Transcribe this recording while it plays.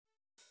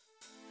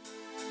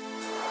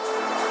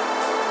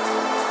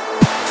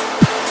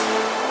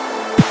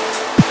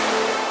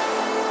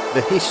The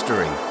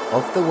History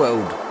of the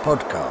World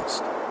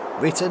podcast,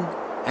 written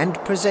and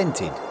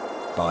presented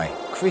by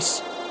Chris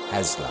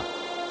Hasler.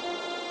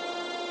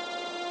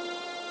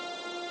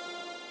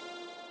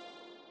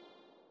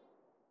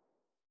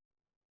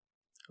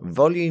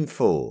 Volume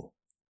 4,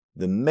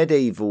 The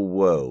Medieval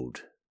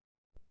World.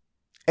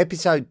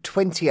 Episode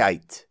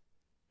 28,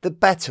 The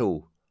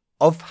Battle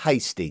of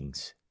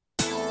Hastings.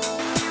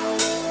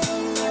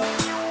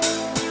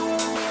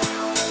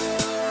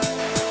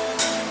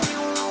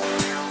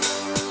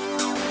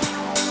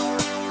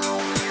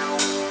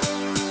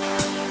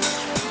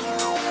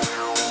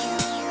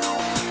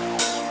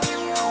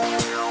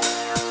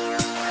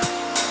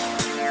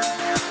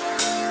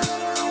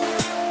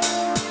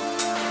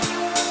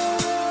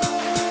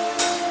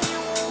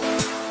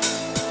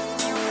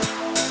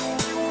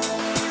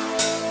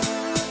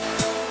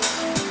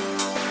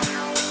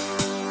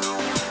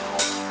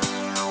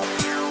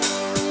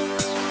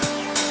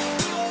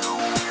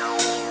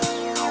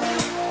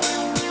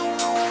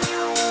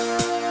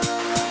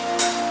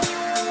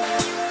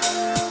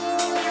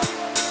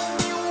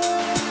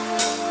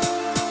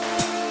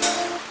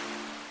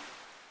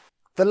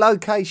 The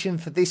location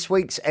for this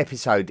week's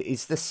episode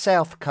is the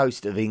south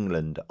coast of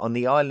England on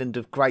the island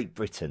of Great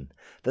Britain,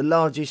 the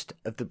largest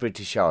of the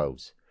British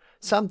Isles,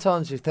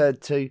 sometimes referred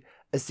to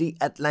as the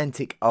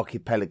Atlantic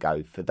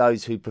Archipelago for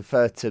those who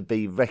prefer to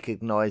be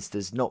recognised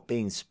as not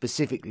being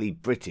specifically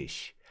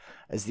British,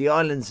 as the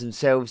islands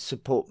themselves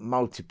support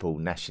multiple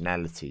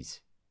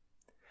nationalities.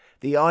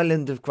 The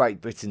island of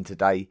Great Britain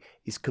today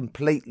is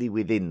completely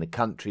within the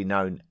country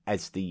known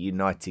as the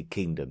United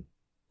Kingdom.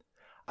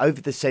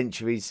 Over the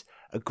centuries,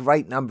 a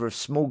great number of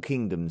small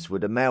kingdoms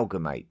would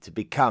amalgamate to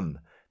become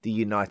the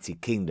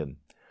United Kingdom,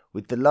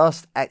 with the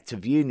last act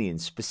of union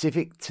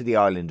specific to the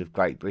island of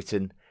Great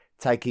Britain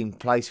taking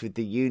place with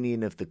the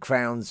union of the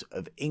crowns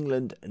of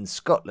England and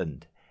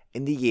Scotland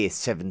in the year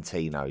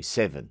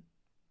 1707.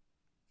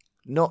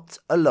 Not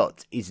a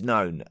lot is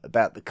known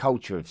about the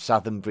culture of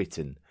southern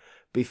Britain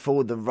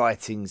before the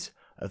writings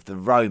of the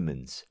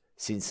Romans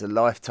since the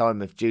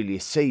lifetime of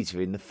Julius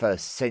Caesar in the 1st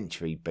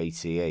century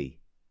BCE.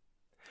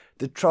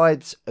 The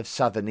tribes of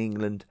southern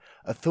England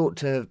are thought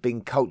to have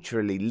been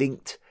culturally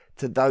linked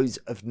to those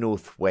of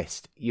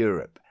northwest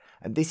Europe,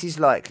 and this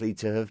is likely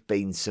to have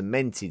been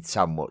cemented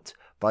somewhat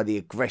by the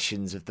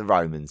aggressions of the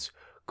Romans,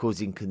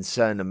 causing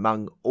concern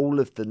among all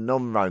of the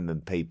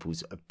non-Roman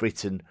peoples of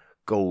Britain,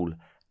 Gaul,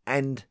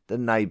 and the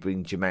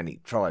neighbouring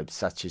Germanic tribes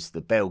such as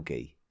the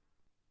Belgae.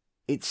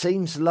 It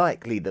seems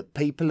likely that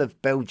people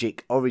of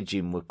Belgic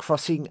origin were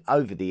crossing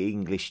over the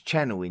English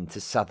Channel into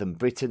southern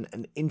Britain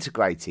and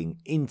integrating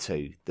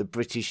into the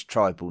British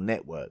tribal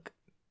network.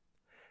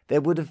 There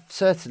would have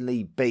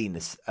certainly been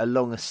a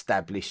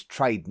long-established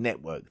trade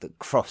network that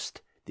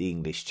crossed the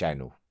English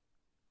Channel.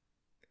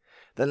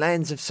 The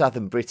lands of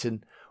southern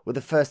Britain were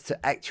the first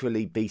to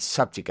actually be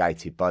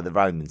subjugated by the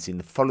Romans in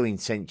the following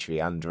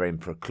century under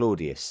Emperor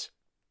Claudius.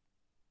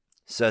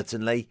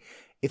 Certainly,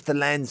 if the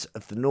lands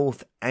of the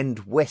north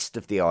and west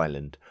of the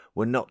island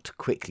were not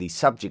quickly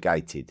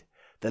subjugated,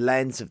 the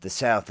lands of the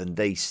south and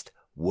east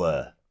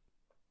were.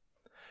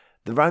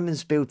 The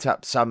Romans built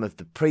up some of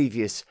the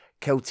previous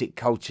Celtic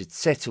cultured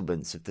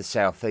settlements of the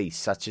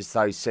southeast, such as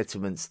those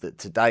settlements that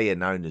today are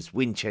known as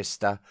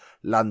Winchester,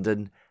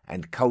 London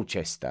and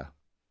Colchester.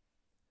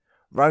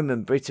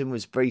 Roman Britain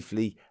was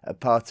briefly a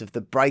part of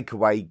the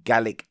breakaway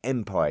Gallic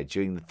Empire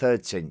during the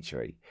 3rd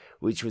century,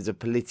 which was a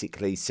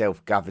politically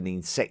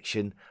self-governing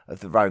section of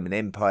the Roman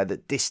Empire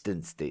that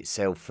distanced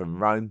itself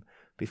from Rome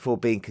before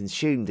being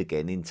consumed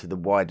again into the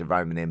wider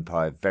Roman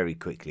Empire very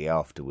quickly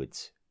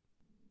afterwards.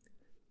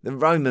 The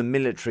Roman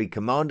military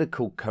commander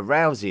called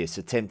Carausius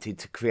attempted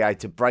to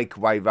create a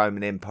breakaway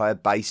Roman Empire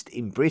based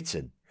in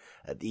Britain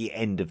at the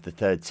end of the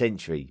 3rd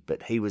century,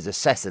 but he was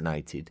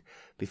assassinated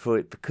before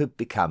it could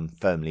become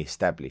firmly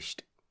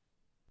established.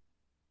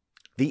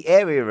 The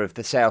area of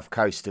the south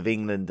coast of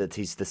England that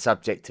is the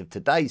subject of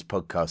today's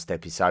podcast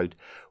episode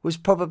was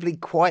probably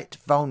quite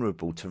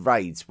vulnerable to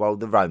raids while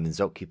the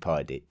Romans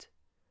occupied it.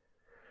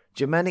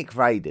 Germanic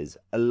raiders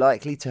are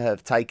likely to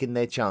have taken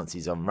their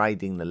chances on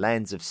raiding the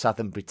lands of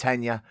southern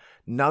Britannia,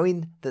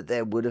 knowing that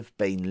there would have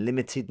been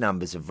limited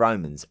numbers of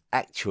Romans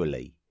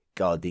actually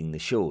guarding the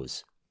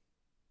shores.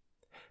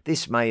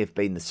 This may have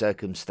been the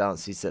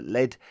circumstances that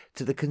led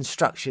to the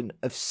construction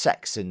of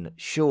Saxon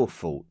shore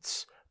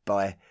forts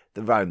by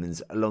the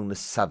Romans along the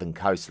southern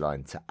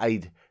coastline to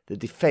aid the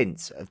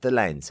defence of the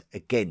lands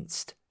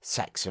against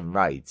Saxon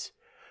raids.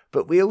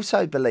 But we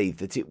also believe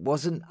that it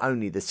wasn't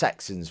only the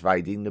Saxons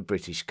raiding the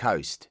British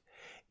coast.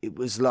 It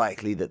was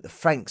likely that the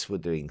Franks were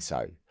doing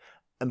so,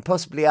 and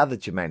possibly other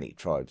Germanic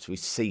tribes with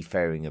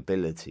seafaring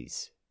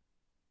abilities.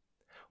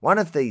 One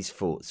of these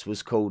forts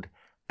was called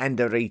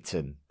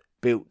Anderetum,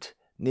 built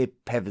near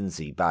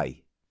Pevensey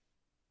Bay.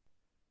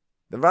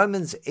 The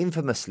Romans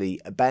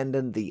infamously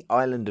abandoned the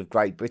island of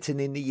Great Britain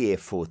in the year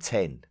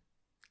 410,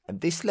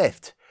 and this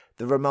left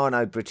the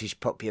Romano-British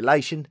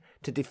population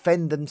to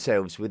defend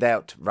themselves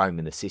without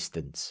Roman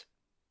assistance.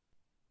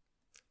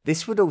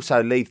 This would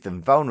also leave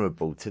them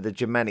vulnerable to the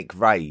Germanic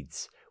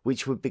raids,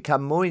 which would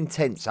become more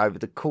intense over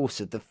the course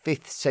of the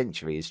 5th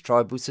century as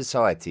tribal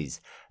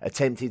societies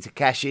attempted to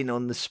cash in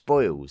on the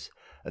spoils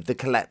of the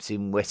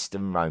collapsing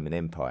Western Roman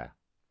Empire.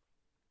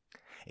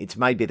 It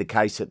may be the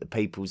case that the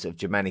peoples of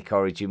Germanic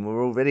origin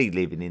were already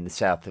living in the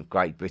south of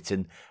Great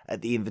Britain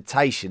at the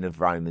invitation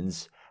of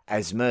Romans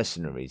as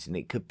mercenaries, and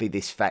it could be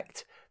this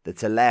fact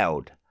that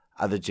allowed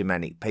other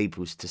Germanic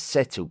peoples to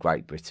settle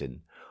Great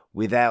Britain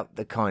without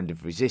the kind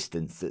of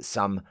resistance that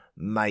some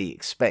may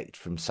expect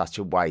from such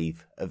a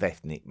wave of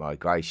ethnic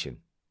migration.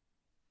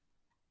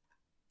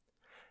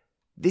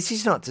 This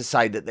is not to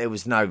say that there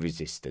was no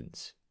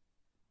resistance.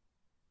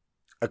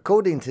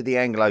 According to the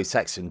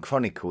Anglo-Saxon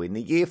Chronicle, in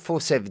the year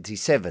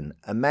 477,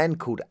 a man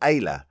called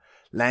Aelle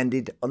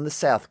landed on the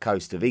south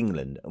coast of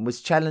England and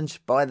was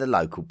challenged by the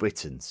local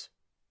Britons.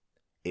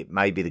 It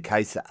may be the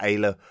case that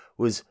Aelle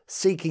was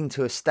seeking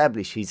to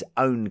establish his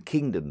own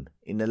kingdom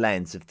in the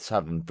lands of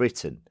southern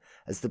Britain,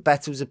 as the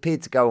battles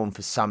appeared to go on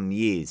for some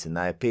years and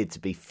they appeared to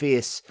be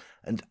fierce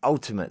and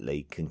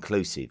ultimately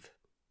conclusive.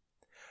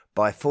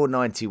 By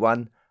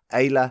 491,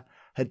 Aelle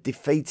had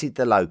defeated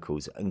the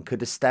locals and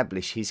could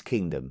establish his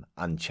kingdom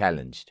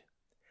unchallenged.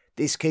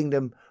 This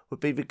kingdom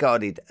would be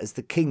regarded as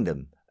the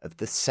kingdom of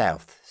the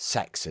South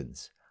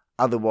Saxons,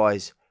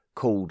 otherwise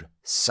called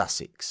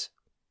Sussex.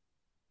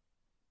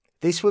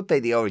 This would be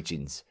the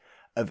origins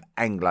of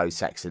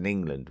Anglo-Saxon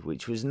England,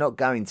 which was not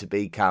going to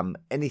become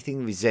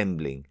anything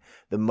resembling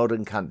the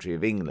modern country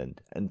of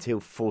England until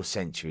 4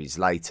 centuries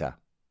later.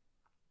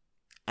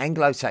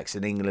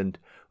 Anglo-Saxon England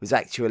was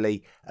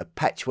actually a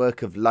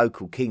patchwork of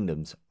local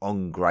kingdoms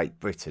on Great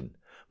Britain,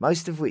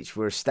 most of which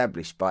were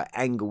established by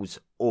Angles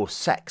or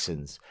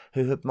Saxons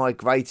who had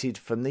migrated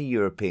from the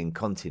European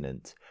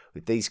continent,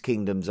 with these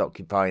kingdoms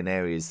occupying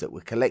areas that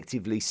were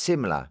collectively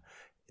similar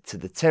to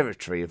the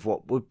territory of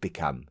what would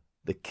become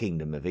the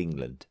Kingdom of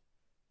England.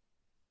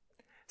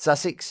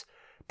 Sussex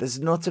does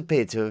not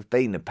appear to have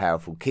been a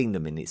powerful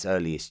kingdom in its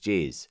earliest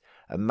years,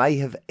 and may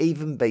have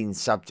even been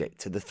subject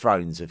to the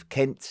thrones of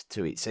Kent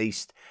to its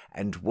east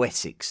and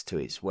Wessex to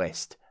its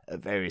west at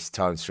various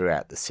times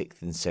throughout the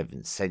 6th and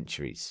 7th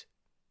centuries.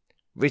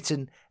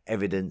 Written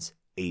evidence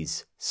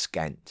is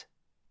scant.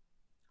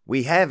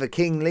 We have a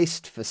king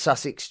list for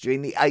Sussex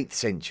during the 8th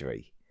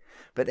century,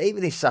 but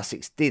even if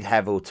Sussex did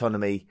have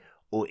autonomy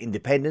or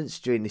independence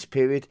during this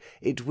period,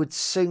 it would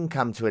soon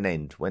come to an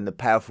end when the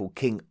powerful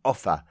King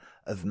Offa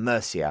of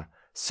Mercia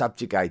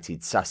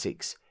subjugated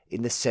Sussex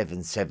in the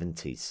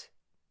 770s.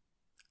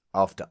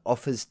 After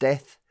Offa's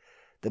death,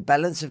 the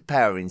balance of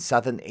power in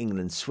southern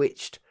England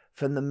switched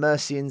from the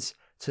Mercians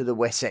to the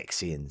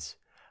Wessexians,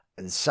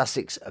 and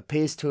Sussex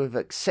appears to have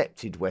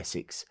accepted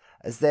Wessex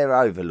as their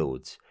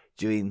overlords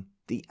during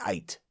the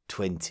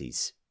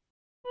 820s.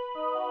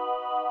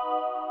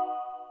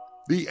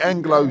 The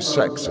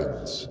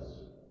Anglo-Saxons.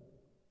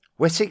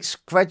 Wessex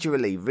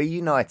gradually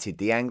reunited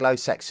the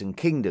Anglo-Saxon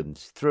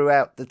kingdoms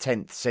throughout the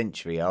 10th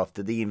century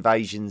after the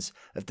invasions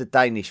of the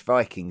Danish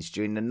Vikings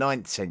during the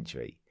 9th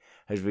century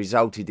has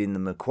resulted in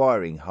them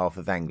acquiring half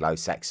of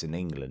Anglo-Saxon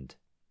England.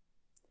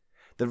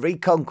 The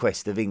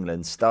reconquest of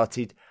England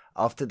started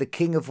after the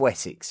King of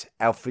Wessex,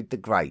 Alfred the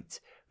Great,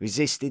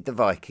 resisted the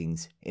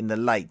Vikings in the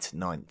late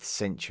 9th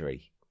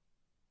century.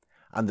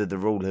 Under the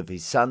rule of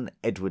his son,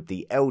 Edward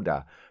the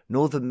Elder,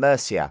 northern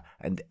Mercia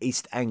and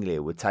East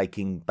Anglia were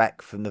taken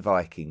back from the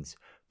Vikings,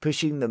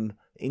 pushing them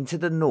into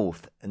the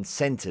north and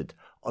centred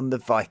on the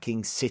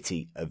Viking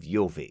city of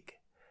Jorvik,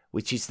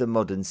 which is the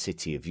modern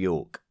city of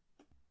York.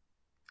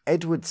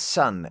 Edward's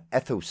son,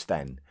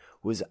 Aethelstan,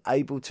 was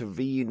able to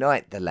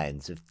reunite the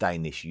lands of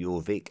Danish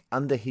Jorvik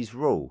under his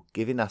rule,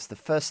 giving us the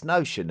first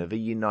notion of a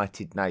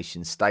United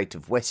Nations state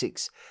of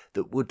Wessex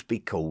that would be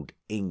called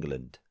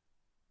England.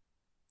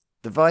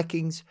 The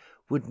Vikings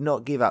would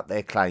not give up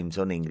their claims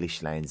on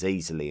English lands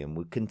easily and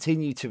would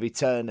continue to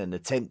return and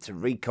attempt to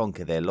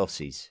reconquer their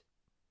losses.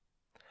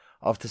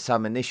 After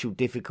some initial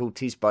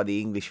difficulties by the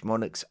English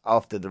monarchs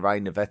after the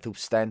reign of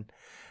Aethelstan,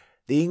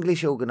 the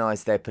English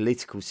organised their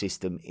political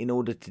system in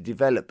order to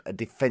develop a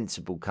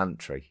defensible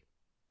country.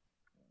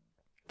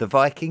 The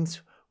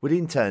Vikings would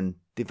in turn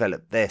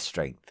develop their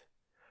strength,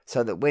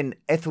 so that when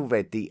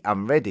Ethelred the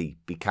Unready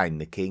became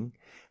the king,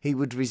 he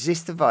would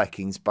resist the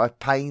Vikings by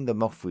paying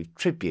them off with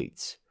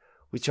tributes,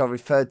 which are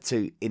referred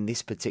to in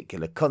this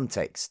particular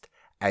context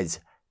as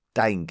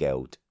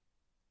Danegeld.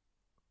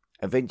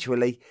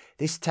 Eventually,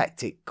 this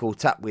tactic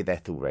caught up with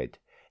Ethelred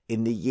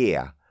in the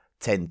year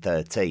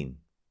 1013,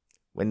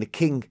 when the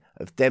King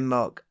of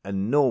Denmark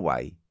and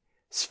Norway,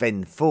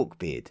 Sven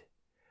Forkbeard,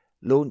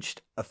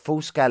 launched a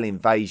full-scale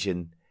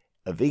invasion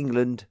of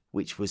England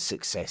which was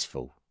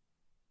successful.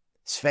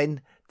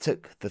 Sven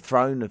took the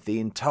throne of the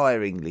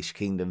entire English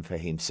kingdom for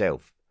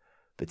himself,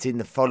 but in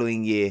the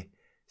following year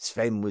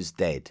Sven was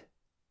dead,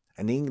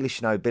 and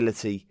English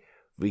nobility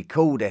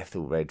recalled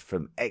Ethelred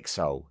from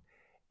exile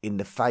in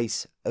the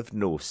face of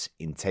Norse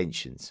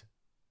intentions.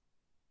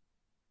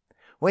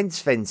 When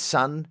Sven's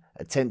son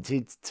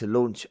attempted to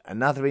launch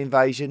another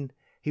invasion,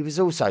 he was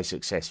also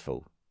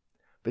successful,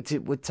 but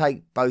it would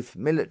take both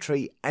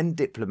military and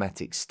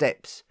diplomatic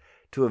steps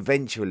to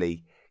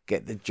eventually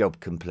get the job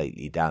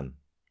completely done.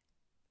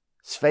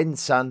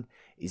 Sven's son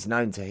is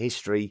known to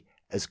history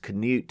as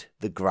Canute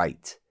the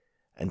Great,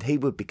 and he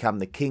would become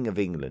the King of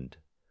England.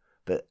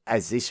 But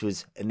as this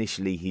was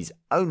initially his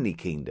only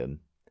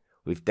kingdom,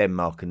 with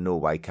Denmark and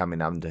Norway coming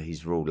under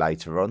his rule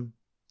later on,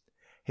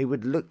 he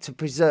would look to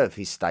preserve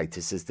his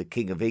status as the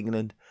King of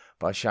England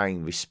by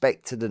showing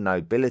respect to the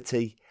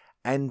nobility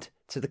and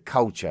to the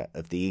culture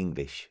of the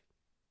English.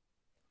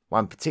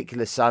 One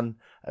particular son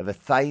of a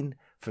thane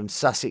from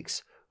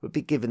Sussex would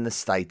be given the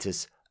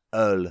status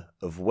Earl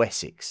of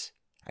Wessex,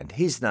 and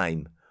his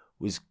name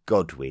was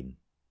Godwin.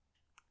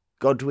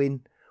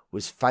 Godwin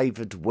was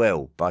favoured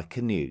well by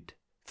Canute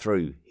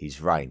through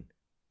his reign.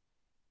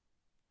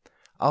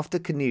 After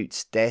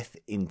Canute's death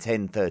in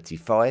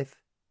 1035,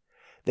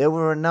 there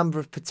were a number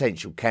of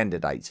potential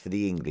candidates for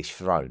the English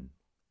throne.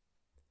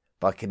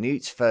 By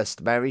Canute's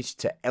first marriage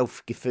to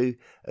Elfgifu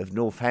of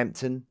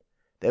Northampton,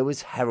 there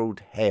was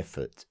Harold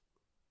Harefoot.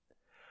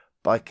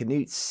 By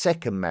Canute's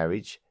second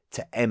marriage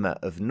to Emma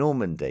of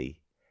Normandy,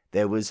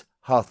 there was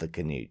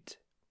Harthacnut.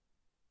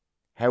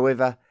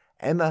 However,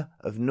 Emma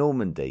of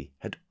Normandy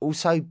had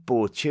also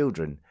bore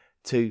children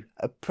to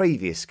a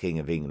previous King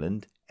of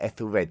England,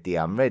 Ethelred the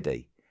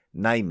Unready,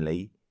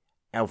 namely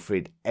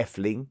Alfred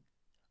Atheling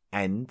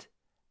and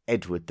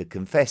Edward the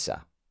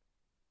Confessor.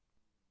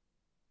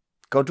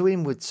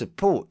 Godwin would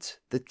support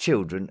the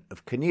children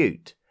of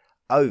Canute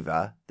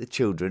over the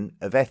children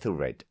of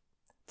Ethelred,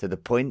 to the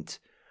point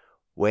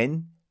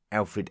when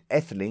Alfred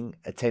Atheling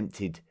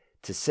attempted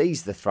to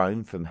seize the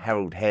throne from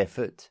Harold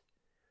Harefoot,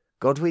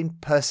 Godwin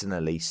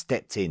personally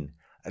stepped in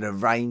and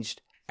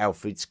arranged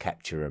Alfred's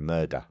capture and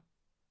murder.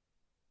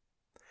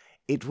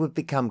 It would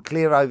become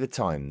clear over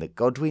time that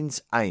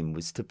Godwin's aim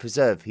was to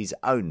preserve his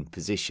own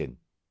position.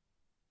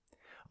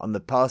 On the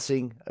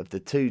passing of the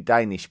two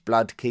Danish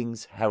blood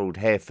kings, Harold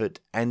Harefoot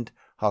and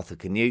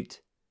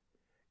Harthacnut,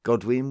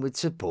 Godwin would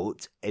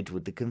support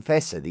Edward the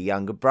Confessor, the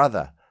younger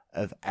brother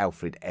of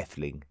Alfred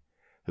Atheling,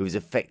 who was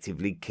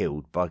effectively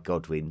killed by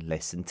Godwin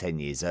less than 10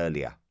 years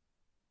earlier.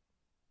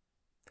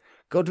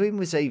 Godwin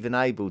was even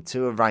able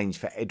to arrange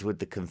for Edward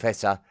the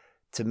Confessor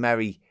to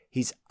marry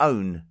his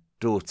own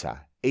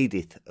daughter,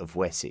 Edith of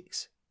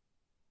Wessex.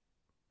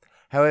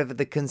 However,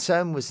 the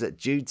concern was that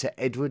due to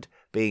Edward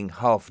being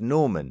half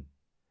Norman,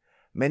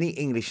 many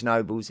English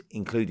nobles,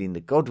 including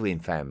the Godwin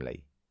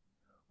family,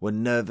 were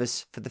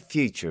nervous for the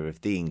future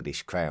of the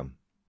English crown.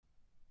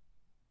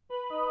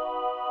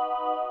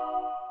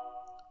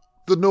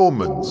 The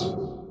Normans.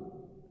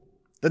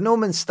 The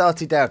Normans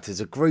started out as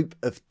a group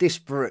of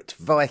disparate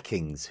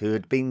Vikings who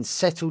had been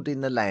settled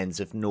in the lands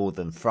of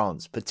northern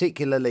France,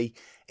 particularly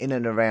in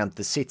and around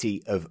the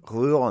city of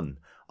Rouen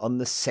on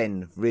the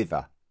Seine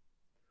River.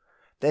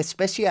 Their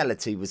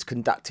speciality was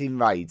conducting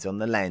raids on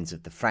the lands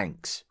of the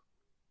Franks.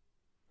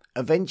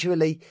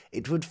 Eventually,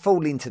 it would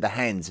fall into the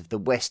hands of the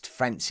West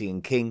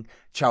Francian king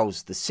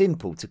Charles the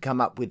Simple to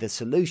come up with a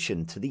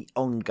solution to the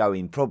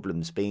ongoing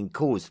problems being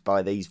caused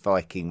by these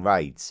Viking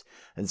raids,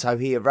 and so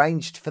he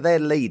arranged for their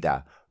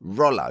leader,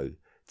 Rollo,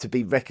 to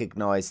be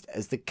recognised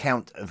as the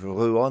Count of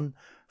Rouen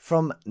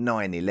from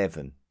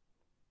 911.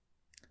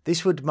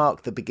 This would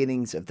mark the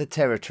beginnings of the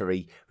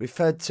territory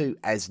referred to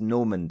as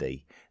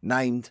Normandy,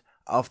 named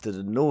after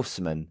the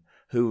Norsemen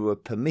who were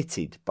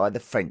permitted by the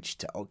French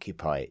to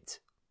occupy it.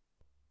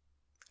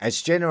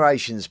 As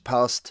generations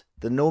passed,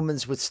 the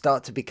Normans would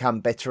start to become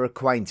better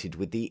acquainted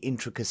with the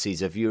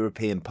intricacies of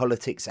European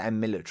politics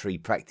and military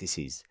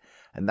practices,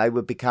 and they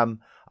would become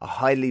a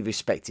highly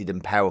respected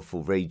and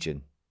powerful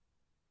region.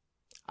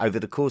 Over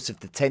the course of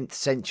the 10th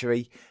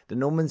century, the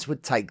Normans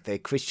would take their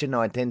Christian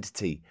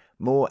identity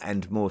more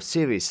and more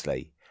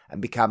seriously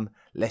and become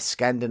less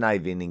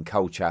Scandinavian in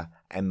culture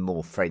and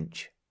more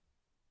French.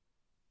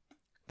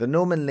 The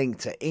Norman link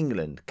to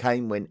England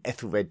came when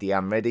Ethelred the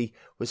Unready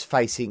was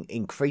facing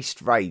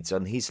increased raids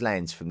on his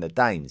lands from the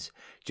Danes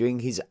during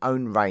his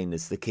own reign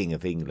as the King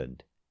of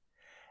England.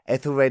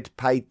 Ethelred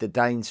paid the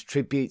Danes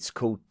tributes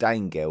called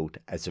Danegeld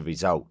as a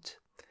result,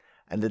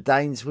 and the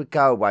Danes would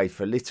go away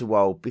for a little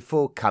while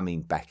before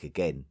coming back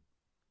again.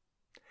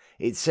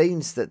 It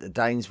seems that the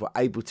Danes were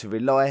able to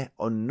rely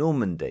on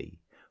Normandy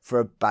for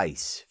a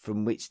base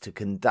from which to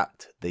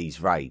conduct these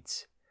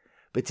raids,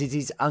 but it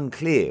is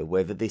unclear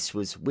whether this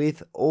was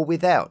with or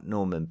without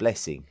Norman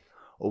blessing,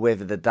 or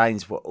whether the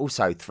Danes were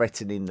also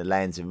threatening the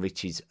lands and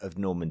riches of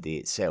Normandy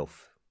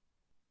itself.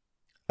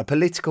 A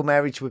political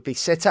marriage would be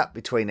set up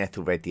between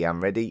Ethelred the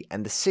Unready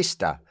and the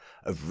sister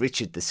of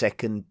Richard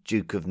II,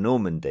 Duke of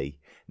Normandy,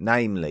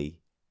 namely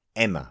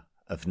Emma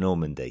of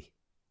Normandy.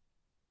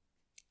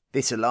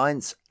 This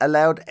alliance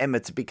allowed Emma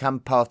to become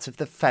part of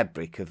the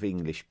fabric of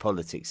English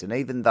politics, and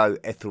even though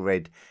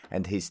Ethelred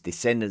and his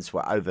descendants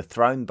were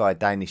overthrown by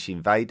Danish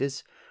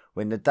invaders,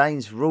 when the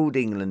Danes ruled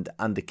England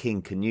under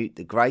King Canute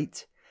the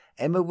Great,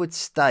 Emma would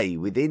stay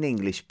within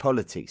English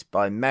politics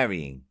by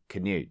marrying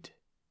Canute.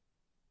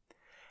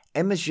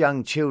 Emma's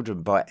young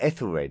children by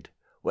Ethelred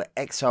were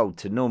exiled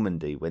to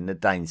Normandy when the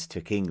Danes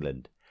took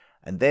England,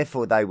 and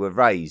therefore they were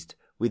raised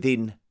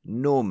within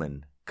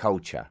Norman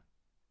culture.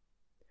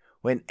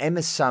 When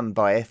Emma's son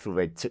by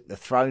Ethelred took the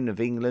throne of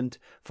England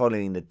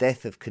following the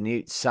death of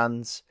Canute's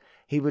sons,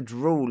 he would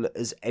rule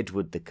as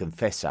Edward the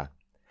Confessor,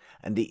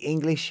 and the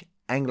English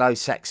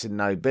Anglo-Saxon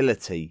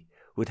nobility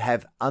would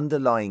have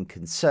underlying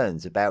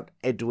concerns about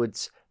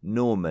Edward's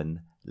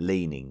Norman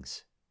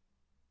leanings.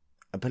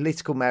 A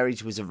political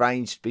marriage was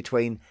arranged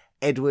between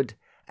Edward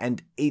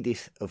and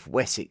Edith of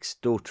Wessex,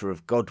 daughter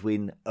of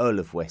Godwin, Earl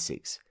of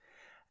Wessex,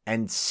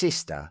 and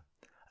sister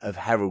of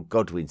Harold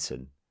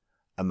Godwinson,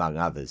 among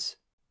others.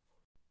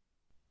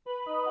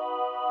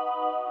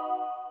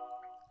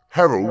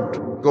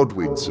 Harold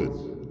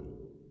Godwinson.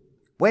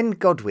 When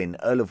Godwin,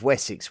 Earl of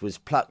Wessex, was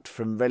plucked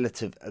from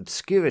relative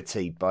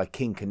obscurity by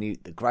King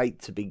Canute the Great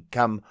to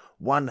become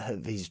one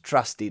of his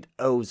trusted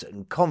earls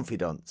and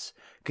confidants,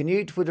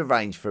 Canute would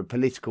arrange for a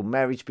political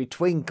marriage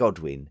between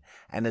Godwin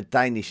and a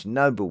Danish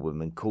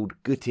noblewoman called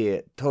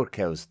Guttir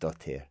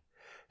Thorkelsdottir,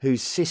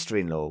 whose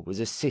sister-in-law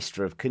was a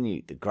sister of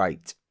Canute the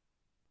Great.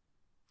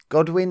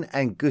 Godwin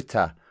and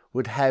Gutta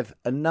would have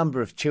a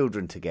number of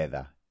children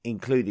together,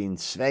 including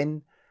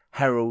Sven,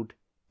 Harold,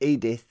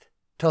 Edith,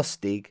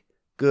 Tostig,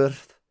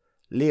 Gurth,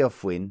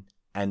 Leofwin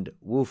and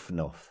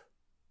Wulfnoth.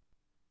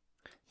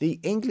 The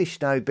English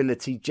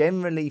nobility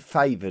generally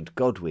favoured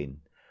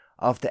Godwin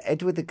after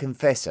Edward the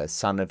Confessor,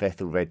 son of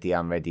Ethelred the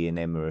Unready and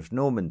Emma of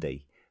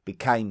Normandy,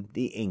 became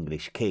the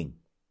English king.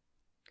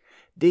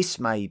 This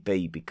may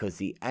be because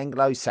the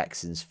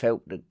Anglo-Saxons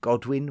felt that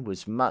Godwin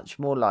was much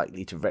more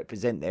likely to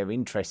represent their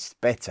interests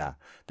better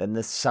than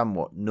the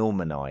somewhat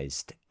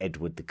Normanised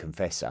Edward the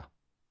Confessor.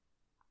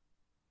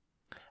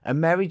 A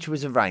marriage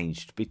was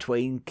arranged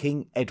between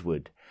King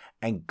Edward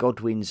and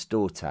Godwin's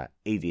daughter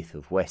Edith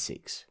of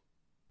Wessex.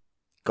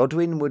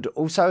 Godwin would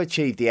also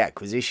achieve the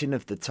acquisition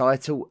of the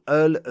title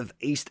Earl of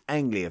East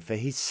Anglia for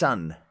his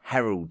son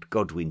Harold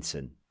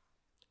Godwinson.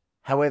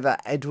 However,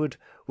 Edward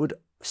would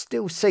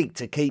still seek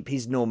to keep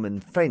his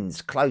Norman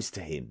friends close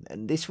to him,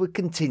 and this would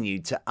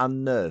continue to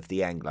unnerve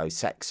the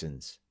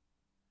Anglo-Saxons.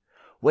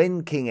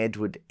 When King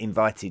Edward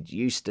invited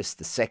Eustace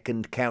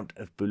II, Count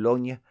of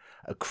Boulogne,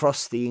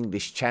 across the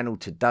English Channel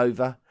to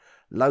Dover,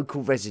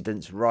 local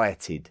residents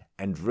rioted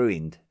and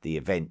ruined the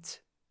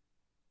event.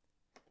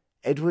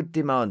 Edward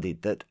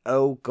demanded that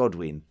Earl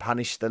Godwin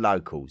punish the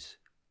locals,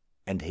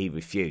 and he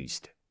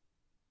refused.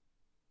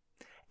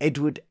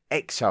 Edward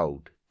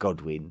exiled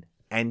Godwin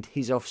and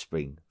his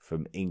offspring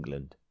from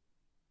England.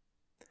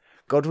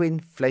 Godwin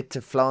fled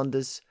to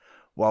Flanders,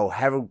 while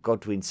Harold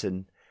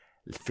Godwinson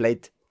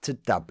fled to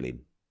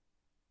Dublin.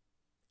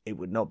 It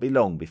would not be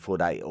long before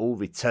they all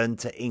returned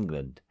to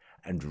England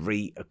and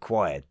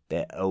reacquired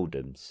their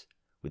earldoms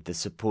with the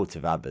support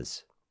of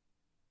others.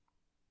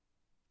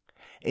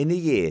 In the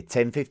year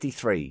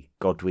 1053,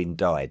 Godwin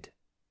died,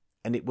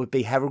 and it would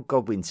be Harold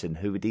Godwinson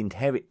who would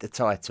inherit the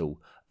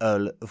title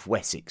Earl of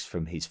Wessex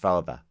from his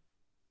father.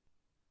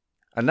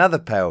 Another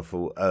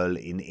powerful earl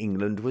in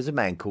England was a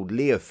man called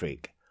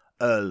Leofric,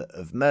 Earl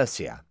of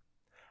Mercia,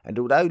 and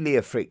although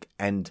Leofric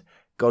and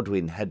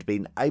Godwin had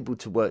been able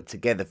to work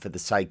together for the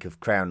sake of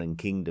crown and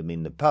kingdom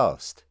in the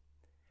past,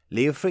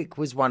 Leofric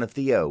was one of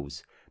the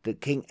earls that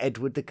King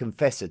Edward the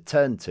Confessor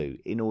turned to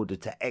in order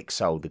to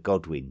exile the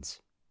Godwins.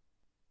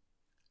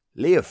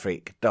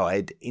 Leofric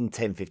died in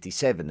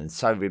 1057, and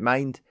so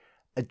remained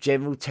a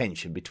general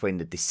tension between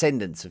the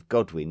descendants of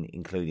Godwin,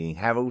 including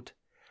Harold,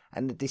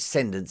 and the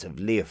descendants of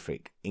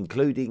Leofric,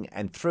 including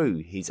and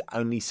through his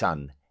only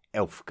son,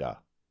 Elfgar.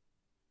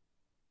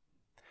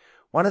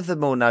 One of the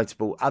more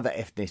notable other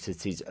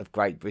ethnicities of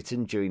Great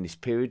Britain during this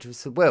period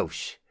was the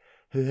Welsh,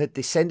 who had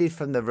descended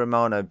from the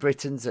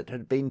Romano-Britons that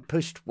had been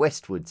pushed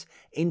westwards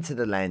into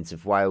the lands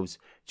of Wales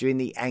during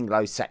the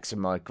Anglo-Saxon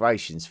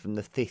migrations from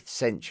the 5th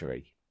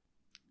century.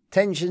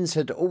 Tensions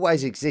had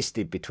always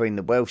existed between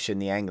the Welsh and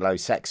the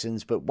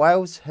Anglo-Saxons, but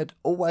Wales had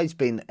always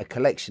been a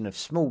collection of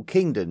small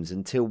kingdoms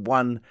until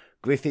one,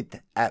 Griffith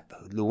ap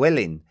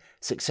Llywelyn,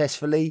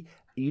 successfully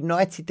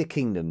united the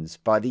kingdoms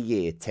by the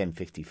year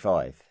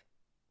 1055.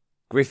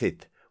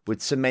 Griffith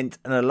would cement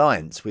an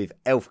alliance with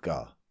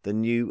Elfgar, the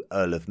new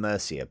Earl of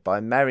Mercia, by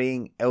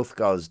marrying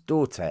Elfgar's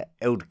daughter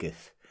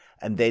Ealdgyth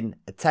and then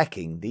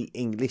attacking the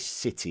English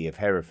city of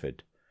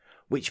Hereford,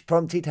 which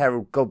prompted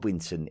Harold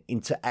Godwinson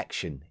into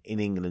action in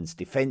England's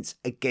defence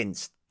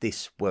against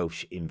this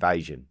Welsh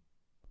invasion.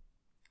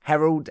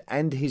 Harold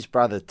and his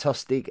brother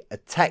Tostig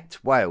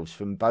attacked Wales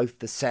from both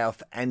the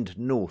south and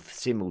north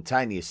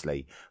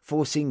simultaneously,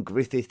 forcing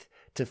Griffith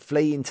to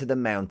flee into the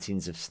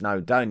mountains of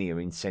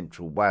Snowdonia in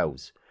central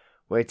Wales,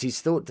 where it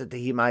is thought that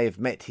he may have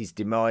met his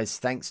demise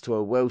thanks to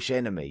a Welsh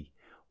enemy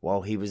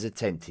while he was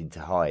attempting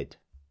to hide.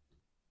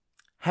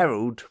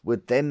 Harold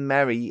would then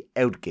marry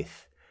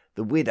Ealdgyth,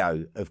 the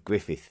widow of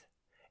Griffith,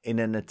 in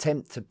an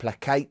attempt to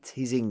placate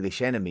his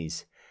English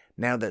enemies,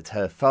 now that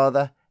her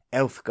father,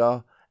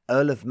 Elfgar,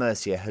 Earl of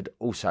Mercia, had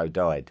also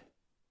died.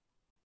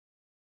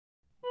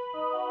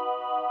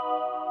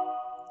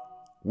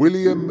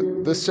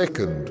 William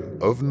II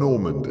of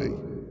Normandy.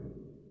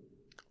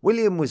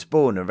 William was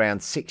born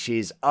around 6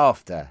 years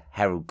after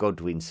Harold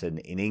Godwinson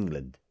in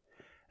England,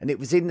 and it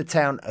was in the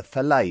town of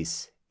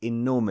Falaise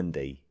in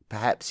Normandy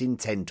perhaps in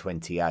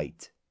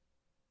 1028.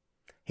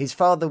 His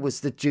father was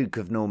the Duke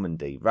of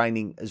Normandy,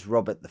 reigning as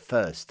Robert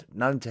I,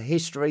 known to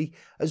history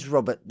as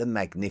Robert the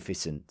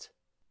Magnificent.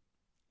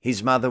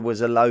 His mother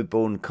was a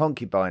low-born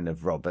concubine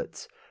of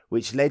Robert's,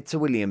 which led to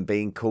William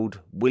being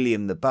called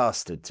William the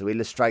Bastard to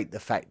illustrate the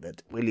fact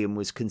that William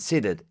was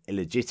considered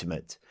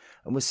illegitimate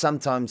and was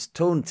sometimes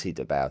taunted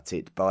about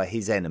it by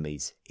his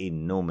enemies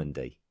in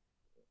Normandy.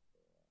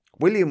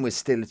 William was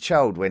still a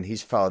child when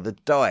his father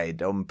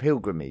died on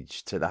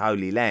pilgrimage to the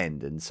Holy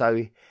Land, and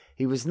so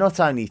he was not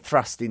only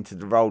thrust into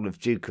the role of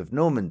Duke of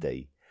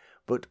Normandy,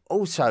 but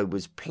also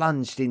was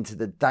plunged into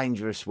the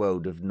dangerous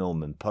world of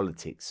Norman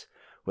politics,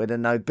 where the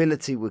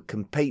nobility would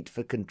compete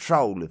for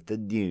control of the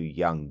new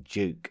young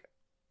duke.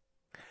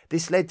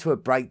 This led to a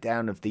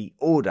breakdown of the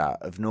Order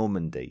of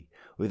Normandy,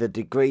 with a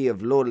degree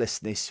of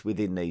lawlessness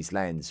within these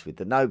lands, with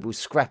the nobles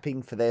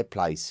scrapping for their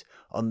place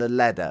on the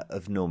ladder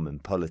of Norman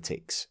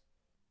politics.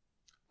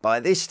 By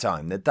this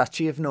time, the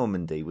Duchy of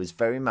Normandy was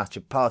very much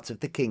a part of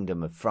the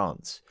Kingdom of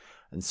France,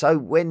 and so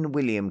when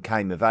William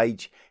came of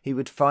age, he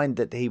would find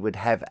that he would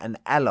have an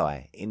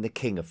ally in the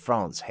King of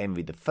France,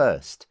 Henry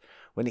I,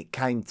 when it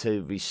came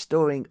to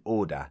restoring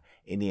order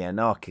in the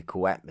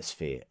anarchical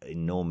atmosphere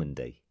in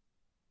Normandy.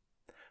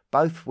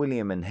 Both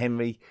William and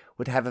Henry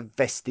would have a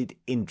vested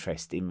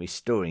interest in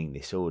restoring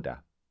this order.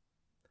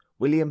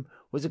 William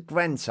was a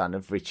grandson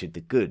of Richard the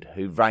Good,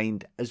 who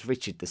reigned as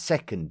Richard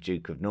II,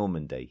 Duke of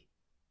Normandy.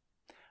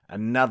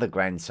 Another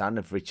grandson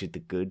of Richard the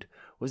Good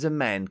was a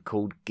man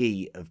called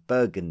Guy of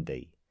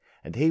Burgundy,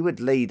 and he would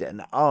lead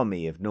an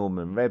army of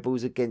Norman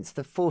rebels against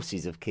the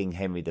forces of King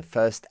Henry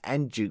I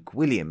and Duke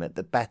William at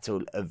the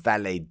Battle of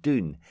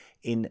Valais-Dune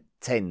in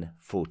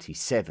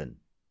 1047.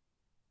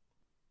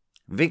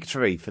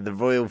 Victory for the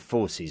royal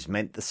forces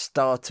meant the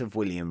start of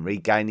William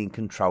regaining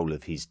control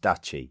of his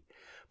duchy,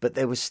 but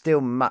there was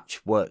still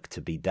much work to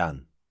be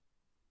done.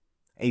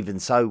 Even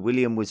so,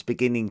 William was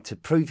beginning to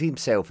prove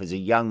himself as a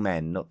young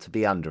man not to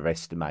be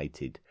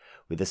underestimated,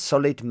 with a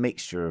solid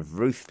mixture of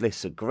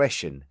ruthless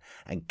aggression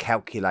and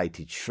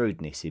calculated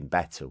shrewdness in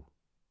battle.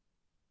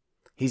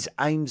 His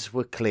aims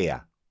were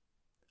clear: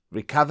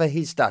 recover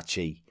his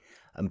duchy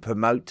and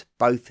promote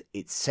both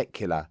its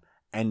secular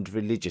and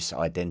religious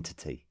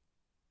identity.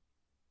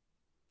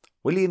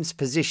 William's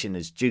position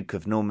as Duke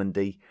of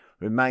Normandy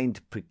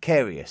remained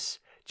precarious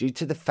due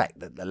to the fact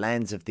that the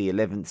lands of the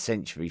 11th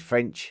century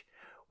French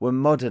were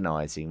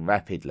modernising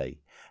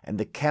rapidly, and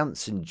the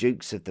counts and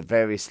dukes of the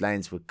various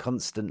lands were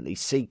constantly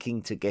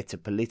seeking to get a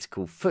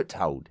political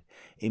foothold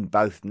in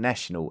both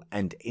national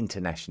and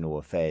international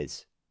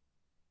affairs.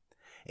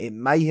 It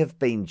may have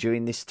been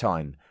during this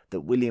time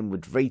that William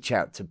would reach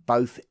out to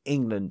both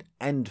England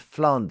and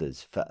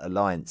Flanders for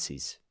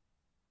alliances.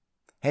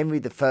 Henry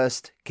I,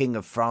 King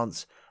of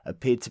France,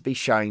 appeared to be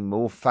showing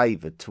more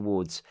favour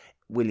towards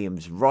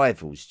William's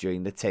rivals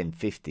during the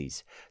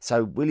 1050s,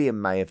 so William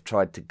may have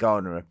tried to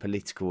garner a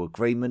political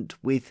agreement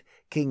with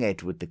King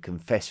Edward the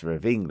Confessor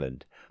of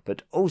England,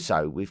 but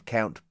also with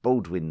Count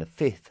Baldwin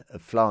V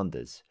of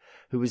Flanders,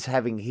 who was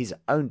having his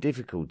own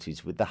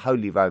difficulties with the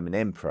Holy Roman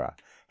Emperor,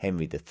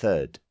 Henry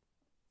III.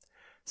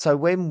 So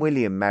when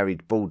William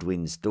married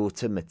Baldwin's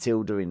daughter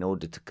Matilda in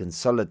order to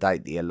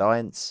consolidate the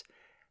alliance,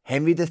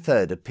 Henry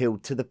III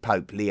appealed to the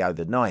Pope Leo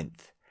IX,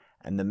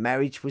 and the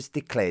marriage was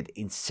declared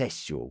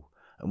incestual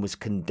and was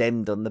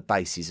condemned on the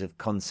basis of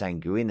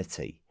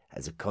consanguinity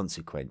as a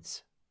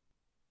consequence.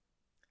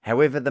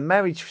 However, the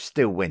marriage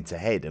still went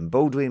ahead, and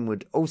Baldwin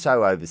would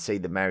also oversee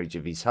the marriage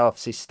of his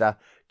half-sister,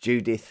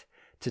 Judith,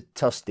 to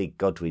Tostig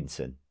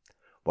Godwinson,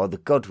 while the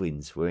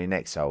Godwins were in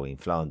exile in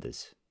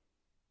Flanders.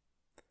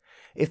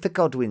 If the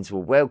Godwins were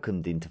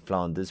welcomed into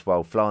Flanders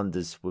while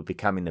Flanders were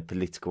becoming a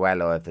political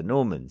ally of the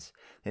Normans,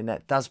 then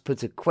that does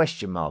put a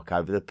question mark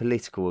over the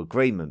political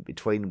agreement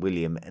between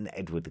William and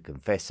Edward the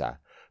Confessor,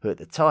 who at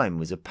the time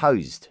was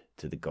opposed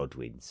to the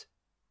Godwins.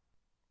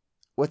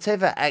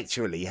 Whatever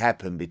actually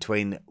happened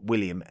between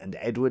William and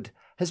Edward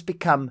has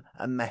become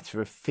a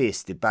matter of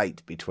fierce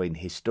debate between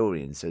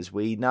historians, as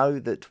we know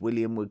that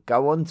William would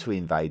go on to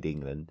invade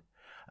England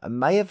and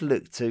may have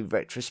looked to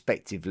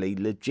retrospectively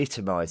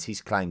legitimise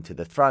his claim to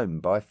the throne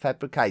by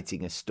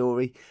fabricating a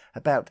story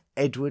about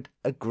Edward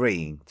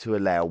agreeing to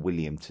allow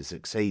William to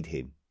succeed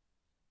him.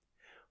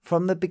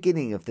 From the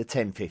beginning of the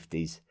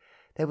 1050s,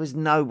 there was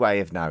no way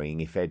of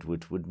knowing if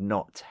Edward would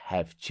not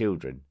have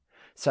children,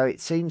 so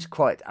it seems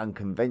quite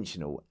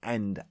unconventional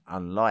and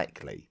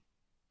unlikely.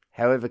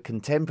 However,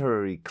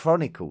 contemporary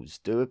chronicles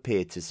do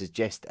appear to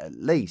suggest at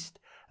least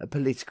a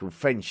political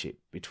friendship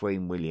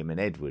between William and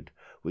Edward,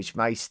 which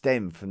may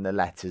stem from the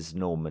latter's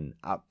Norman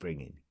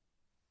upbringing.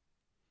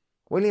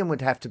 William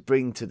would have to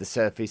bring to the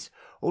surface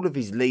all of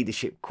his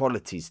leadership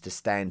qualities to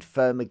stand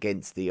firm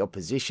against the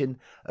opposition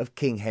of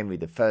King Henry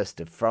I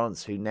of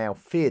France, who now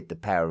feared the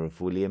power of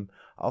William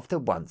after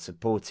once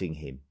supporting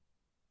him.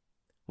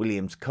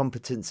 William's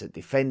competence at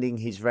defending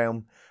his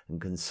realm and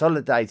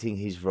consolidating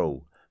his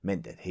rule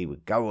meant that he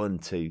would go on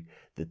to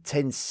the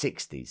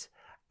 1060s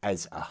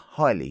as a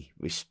highly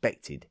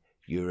respected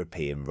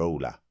European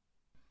ruler.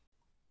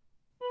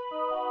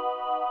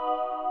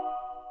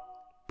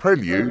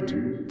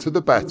 Prelude to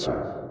the battle.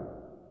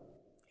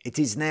 It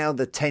is now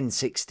the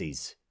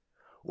 1060s.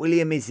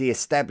 William is the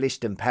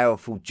established and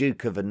powerful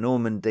Duke of a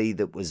Normandy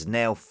that was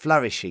now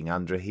flourishing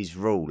under his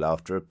rule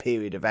after a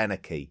period of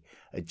anarchy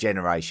a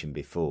generation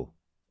before.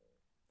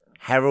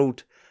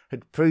 Harold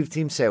had proved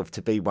himself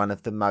to be one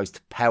of the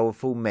most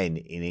powerful men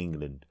in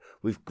England,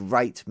 with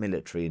great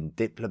military and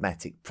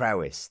diplomatic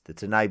prowess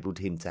that enabled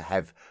him to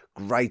have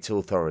great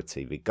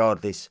authority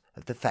regardless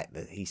of the fact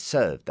that he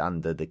served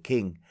under the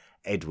King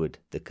Edward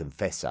the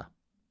Confessor.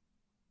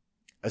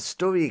 A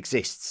story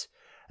exists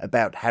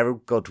about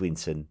Harold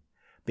Godwinson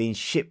being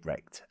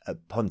shipwrecked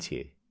at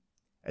Ponthieu,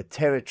 a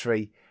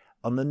territory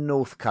on the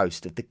north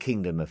coast of the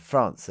Kingdom of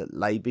France that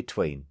lay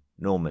between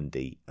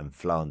Normandy and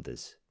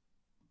Flanders.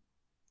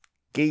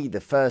 Guy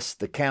I,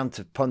 the Count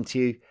of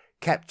Ponthieu,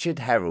 captured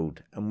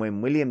Harold, and when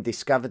William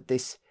discovered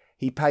this,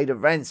 he paid a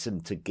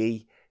ransom to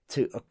Guy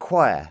to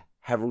acquire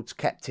Harold's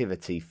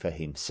captivity for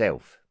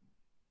himself.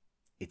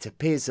 It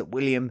appears that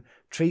William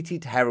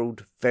treated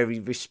Harold very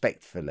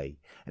respectfully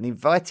and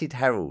invited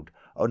Harold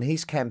on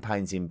his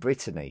campaigns in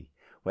Brittany,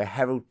 where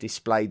Harold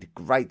displayed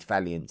great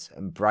valiance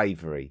and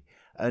bravery,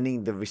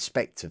 earning the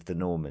respect of the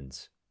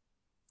Normans.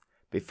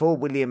 Before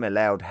William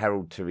allowed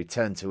Harold to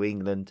return to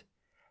England,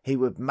 he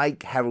would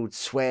make Harold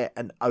swear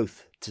an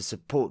oath to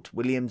support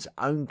William's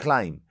own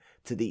claim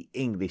to the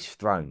English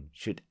throne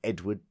should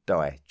Edward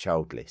die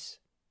childless.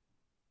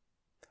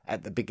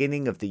 At the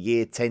beginning of the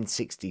year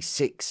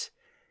 1066,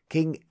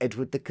 King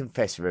Edward the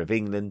Confessor of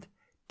England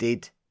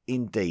did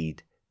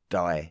indeed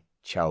die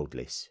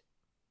childless.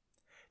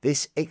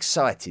 This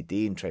excited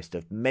the interest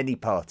of many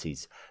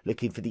parties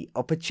looking for the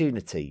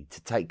opportunity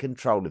to take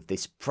control of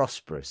this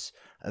prosperous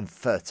and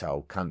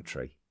fertile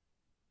country.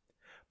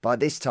 By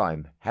this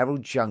time,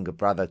 Harold's younger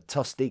brother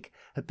Tostig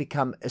had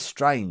become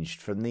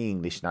estranged from the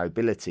English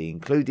nobility,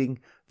 including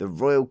the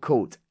royal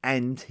court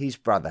and his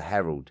brother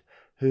Harold,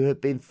 who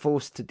had been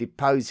forced to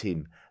depose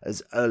him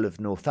as Earl of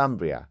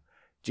Northumbria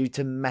due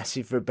to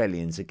massive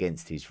rebellions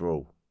against his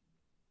rule.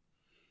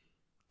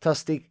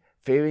 Tostig,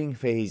 fearing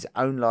for his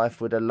own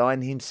life, would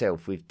align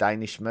himself with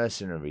Danish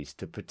mercenaries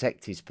to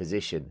protect his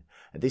position,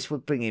 and this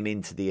would bring him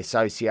into the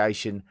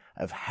association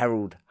of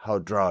Harald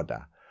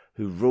Hardrada,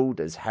 who ruled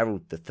as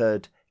Harold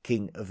III,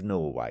 King of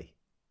Norway.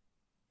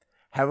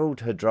 Harald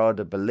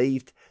Hardrada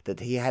believed that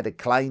he had a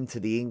claim to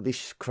the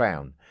English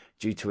crown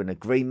due to an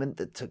agreement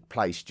that took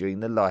place during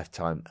the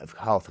lifetime of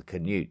Arthur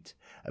Canute,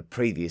 a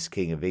previous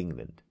King of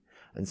England,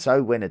 and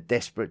so when a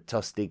desperate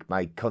Tostig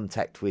made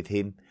contact with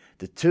him,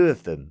 the two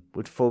of them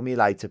would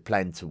formulate a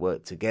plan to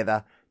work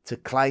together to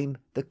claim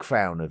the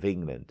crown of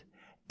England,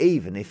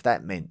 even if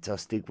that meant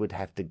Tostig would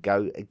have to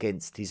go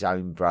against his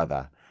own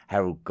brother,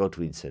 Harold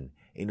Godwinson,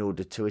 in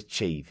order to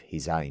achieve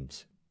his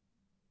aims.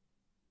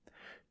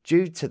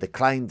 Due to the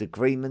claimed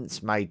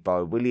agreements made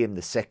by William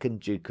II,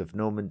 Duke of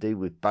Normandy,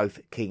 with both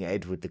King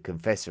Edward the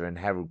Confessor and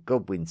Harold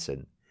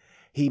Godwinson,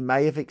 he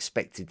may have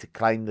expected to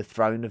claim the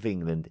throne of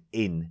England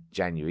in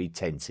January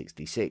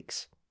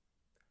 1066.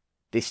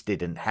 This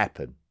didn't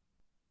happen.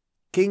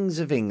 Kings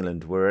of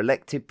England were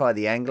elected by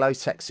the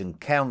Anglo-Saxon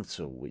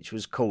Council, which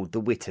was called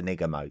the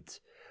Witenagemot,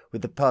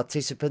 with the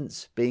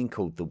participants being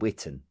called the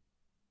Witan.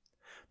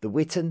 The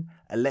Witan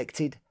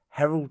elected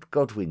Harold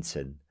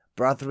Godwinson,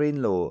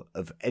 brother-in-law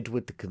of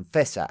Edward the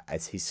Confessor,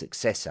 as his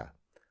successor,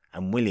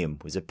 and William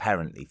was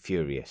apparently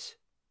furious.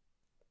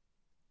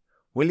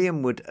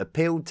 William would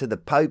appeal to the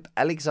Pope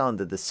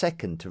Alexander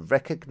II to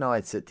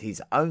recognise that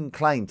his own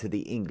claim to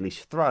the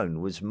English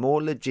throne was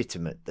more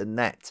legitimate than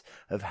that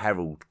of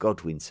Harold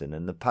Godwinson,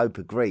 and the Pope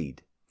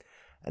agreed,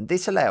 and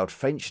this allowed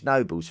French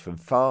nobles from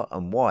far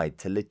and wide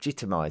to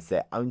legitimise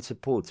their own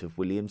support of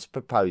William's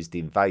proposed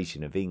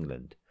invasion of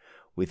England,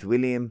 with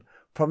William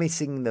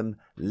promising them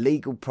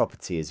legal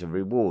property as a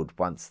reward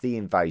once the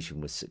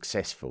invasion was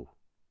successful.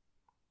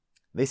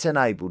 This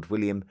enabled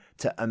William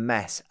to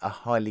amass a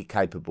highly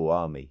capable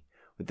army,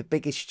 with the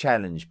biggest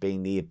challenge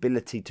being the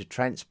ability to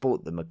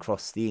transport them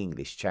across the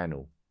English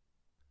Channel.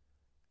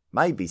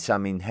 Maybe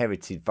some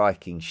inherited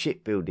Viking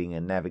shipbuilding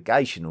and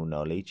navigational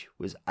knowledge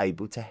was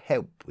able to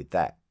help with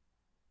that.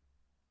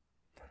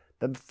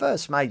 The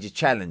first major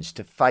challenge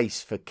to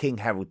face for King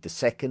Harold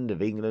II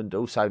of England,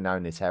 also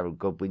known as Harold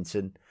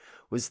Godwinson,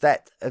 was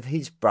that of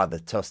his brother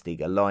Tostig,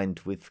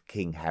 aligned with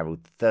King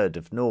Harold III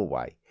of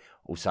Norway,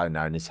 also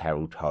known as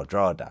Harald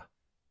Hardrada.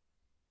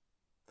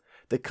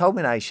 The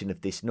culmination of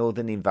this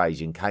northern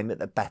invasion came at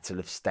the Battle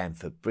of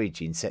Stamford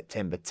Bridge in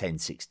September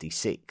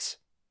 1066.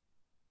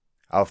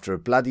 After a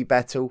bloody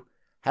battle,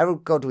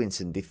 Harold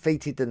Godwinson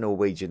defeated the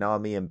Norwegian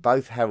army, and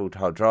both Harald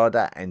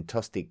Hardrada and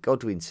Tostig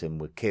Godwinson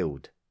were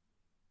killed.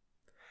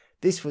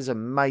 This was a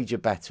major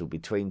battle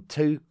between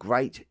two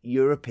great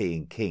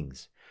European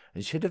kings,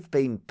 and should have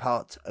been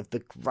part of the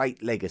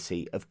great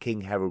legacy of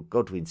King Harold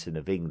Godwinson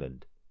of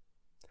England.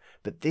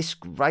 But this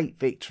great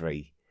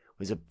victory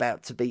was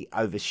about to be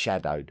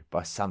overshadowed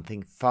by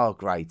something far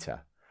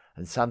greater,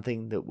 and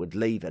something that would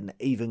leave an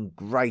even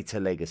greater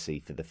legacy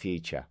for the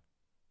future.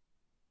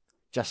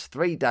 Just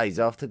 3 days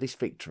after this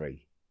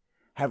victory,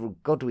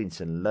 Harold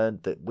Godwinson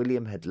learned that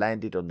William had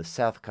landed on the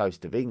south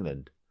coast of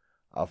England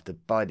after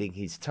biding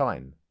his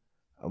time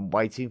and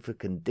waiting for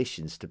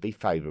conditions to be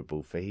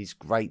favourable for his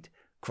great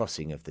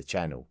crossing of the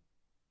Channel.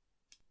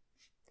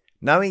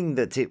 Knowing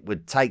that it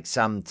would take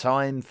some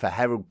time for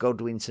Harold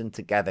Godwinson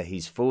to gather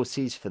his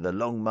forces for the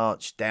long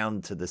march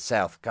down to the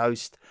south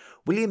coast,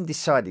 William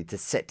decided to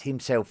set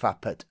himself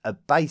up at a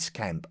base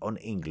camp on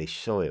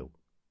English soil.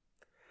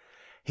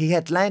 He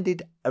had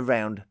landed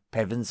around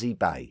Pevensey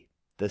Bay,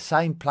 the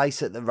same place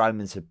that the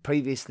Romans had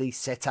previously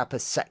set up a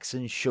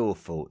Saxon shore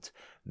fort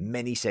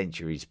many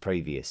centuries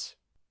previous.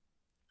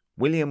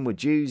 William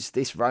would use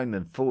this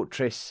Roman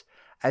fortress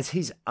as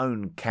his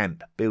own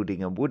camp,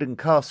 building a wooden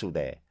castle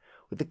there,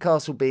 with the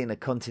castle being a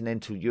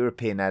continental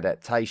European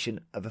adaptation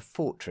of a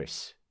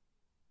fortress.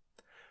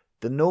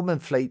 The Norman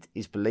fleet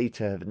is believed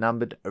to have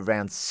numbered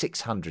around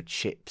 600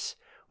 ships,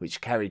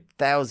 which carried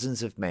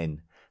thousands of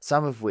men,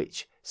 some of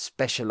which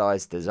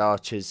specialised as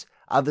archers,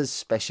 others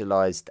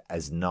specialised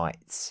as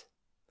knights.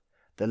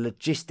 The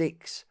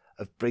logistics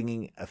of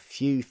bringing a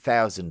few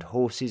thousand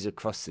horses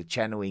across the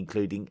Channel,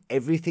 including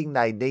everything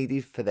they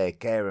needed for their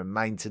care and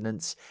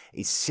maintenance,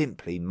 is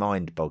simply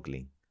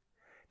mind-boggling.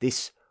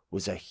 This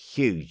was a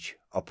huge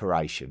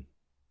operation.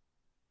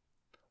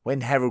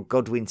 When Harold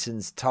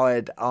Godwinson's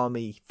tired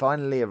army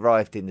finally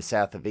arrived in the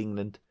south of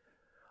England,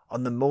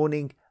 on the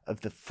morning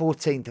of the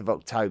 14th of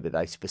October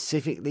they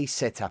specifically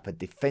set up a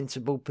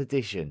defensible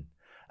position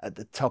at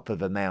the top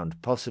of a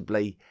mound,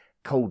 possibly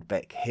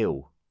Caldbeck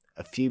Hill,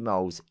 a few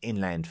miles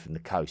inland from the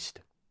coast.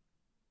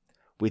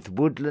 With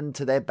woodland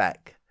to their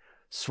back,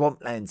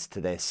 swamplands to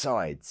their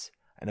sides,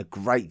 and a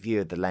great view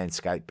of the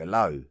landscape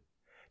below,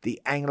 the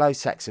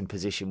Anglo-Saxon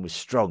position was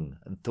strong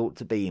and thought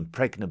to be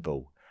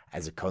impregnable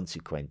as a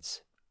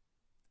consequence.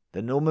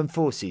 The Norman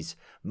forces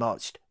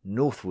marched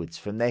northwards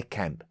from their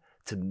camp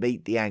to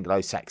meet the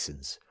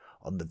Anglo-Saxons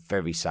on the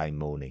very same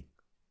morning.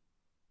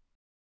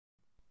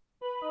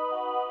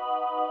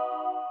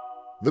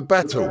 The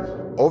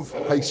Battle of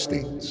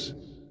Hastings.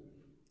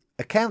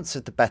 Accounts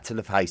of the Battle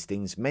of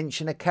Hastings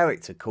mention a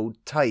character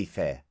called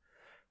Taillefer,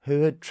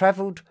 who had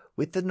travelled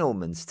with the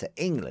Normans to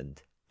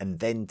England and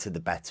then to the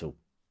battle.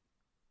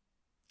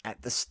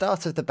 At the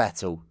start of the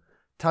battle,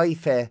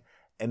 Taillefer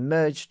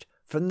emerged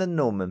from the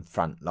Norman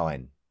front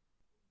line.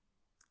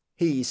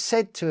 He is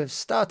said to have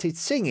started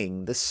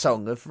singing the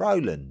Song of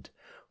Roland,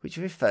 which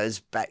refers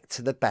back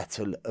to the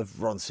Battle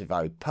of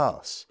Roncesvalles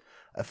Pass,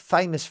 a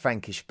famous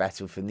Frankish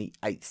battle from the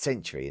 8th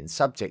century and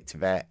subject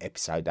of our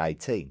episode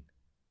 18.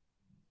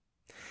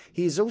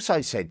 He is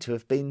also said to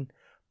have been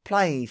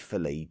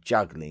playfully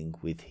juggling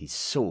with his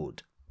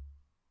sword.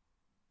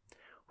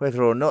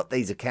 Whether or not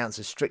these accounts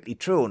are strictly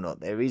true or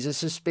not, there is a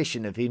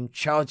suspicion of him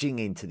charging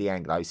into the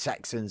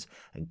Anglo-Saxons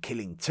and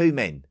killing 2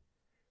 men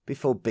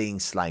before being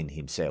slain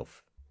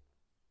himself.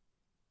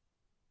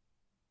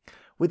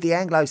 With the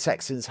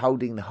Anglo-Saxons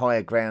holding the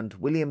higher ground,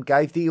 William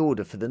gave the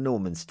order for the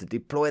Normans to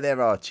deploy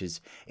their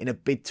archers in a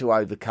bid to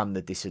overcome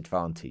the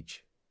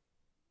disadvantage.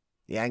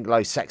 The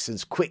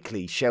Anglo-Saxons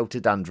quickly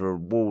sheltered under a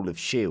wall of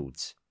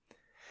shields.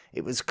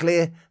 It was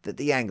clear that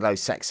the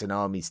Anglo-Saxon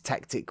army's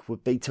tactic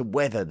would be to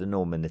weather the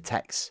Norman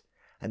attacks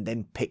and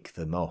then pick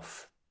them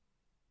off.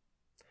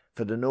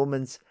 For the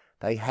Normans,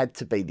 they had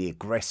to be the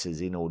aggressors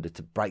in order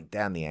to break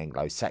down the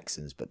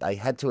Anglo-Saxons, but they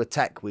had to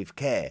attack with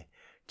care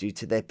due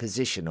to their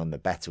position on the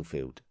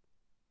battlefield.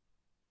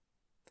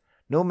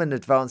 Norman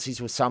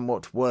advances were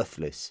somewhat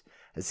worthless,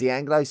 as the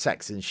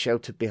Anglo-Saxons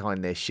sheltered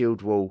behind their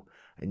shield wall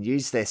and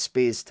used their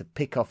spears to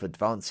pick off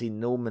advancing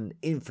Norman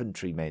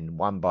infantrymen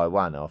one by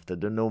one after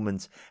the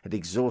Normans had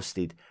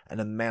exhausted an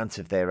amount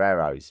of their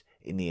arrows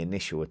in the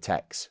initial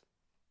attacks.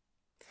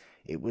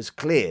 It was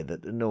clear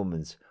that the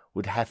Normans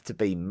would have to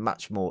be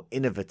much more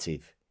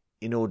innovative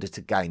in order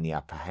to gain the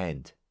upper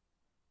hand.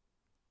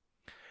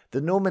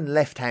 The Norman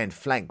left-hand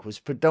flank was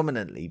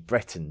predominantly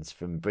Bretons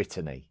from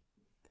Brittany.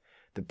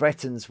 The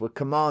Bretons were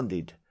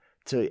commanded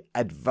to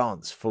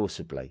advance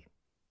forcibly.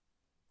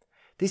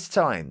 This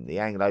time, the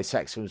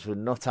Anglo-Saxons were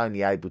not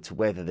only able to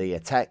weather the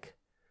attack,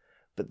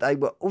 but they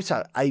were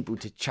also able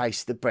to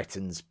chase the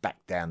Bretons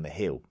back down the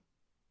hill.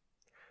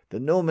 The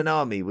Norman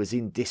army was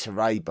in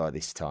disarray by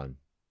this time,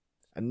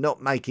 and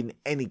not making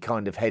any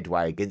kind of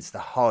headway against the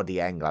hardy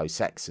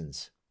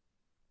Anglo-Saxons.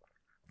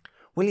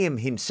 William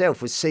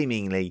himself was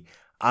seemingly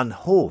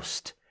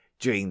unhorsed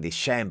during this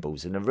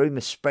shambles, and a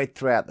rumour spread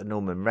throughout the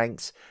Norman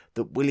ranks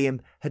that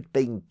William had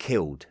been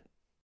killed.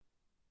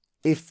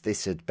 If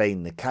this had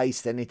been the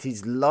case, then it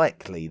is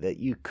likely that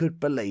you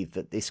could believe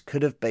that this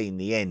could have been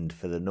the end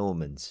for the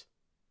Normans.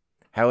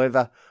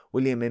 However,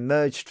 William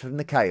emerged from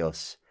the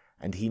chaos,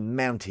 and he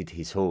mounted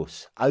his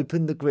horse,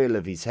 opened the grille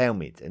of his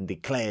helmet, and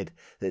declared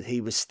that he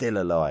was still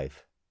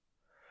alive.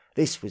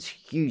 This was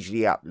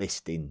hugely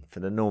uplifting for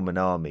the Norman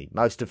army,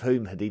 most of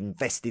whom had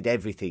invested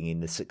everything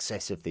in the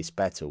success of this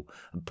battle,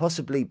 and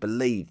possibly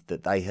believed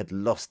that they had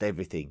lost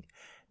everything.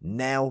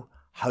 Now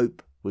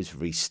hope was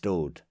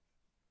restored.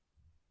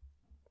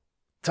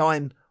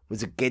 Time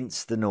was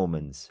against the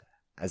Normans,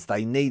 as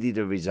they needed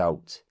a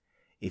result.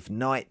 If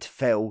night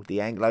fell, the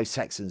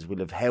Anglo-Saxons would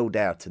have held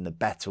out and the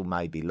battle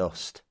may be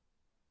lost.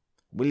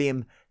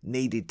 William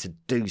needed to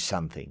do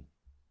something.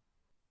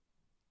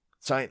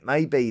 So it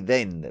may be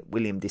then that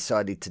William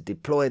decided to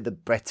deploy the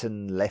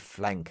Breton left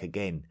flank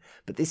again,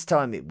 but this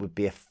time it would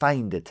be a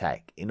feigned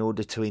attack in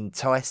order to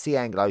entice the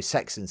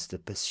Anglo-Saxons to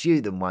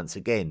pursue them once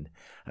again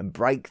and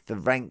break the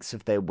ranks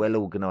of their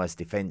well-organised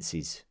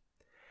defences.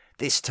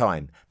 This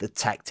time the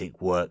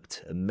tactic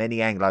worked, and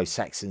many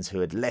Anglo-Saxons who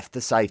had left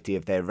the safety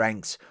of their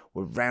ranks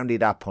were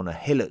rounded up on a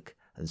hillock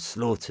and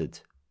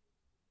slaughtered.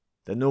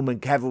 The Norman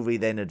cavalry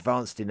then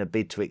advanced in a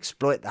bid to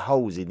exploit the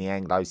holes in the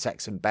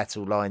Anglo-Saxon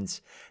battle lines,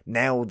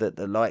 now that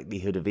the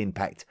likelihood of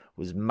impact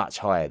was much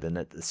higher than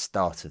at the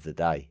start of the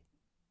day.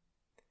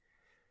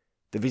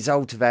 The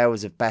result of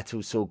hours of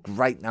battle saw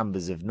great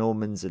numbers of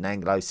Normans and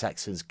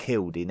Anglo-Saxons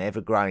killed in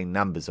ever-growing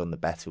numbers on the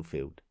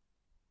battlefield.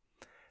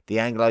 The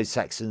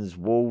Anglo-Saxons'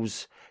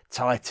 walls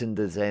tightened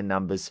as their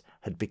numbers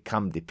had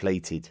become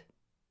depleted,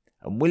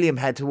 and William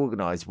had to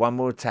organise one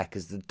more attack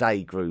as the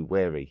day grew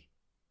weary.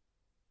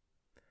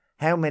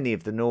 How many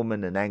of the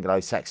Norman and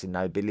Anglo-Saxon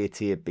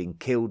nobility had been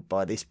killed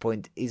by this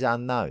point is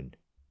unknown.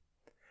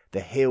 The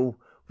hill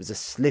was a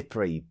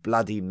slippery,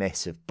 bloody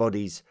mess of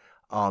bodies,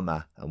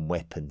 armour and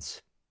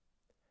weapons.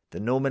 The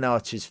Norman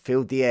archers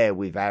filled the air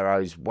with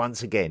arrows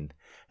once again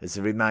as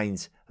the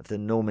remains of the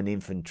Norman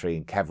infantry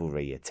and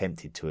cavalry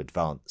attempted to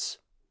advance.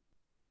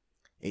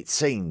 It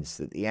seems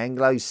that the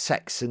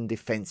Anglo-Saxon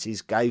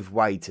defences gave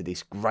way to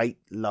this great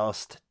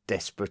last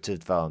desperate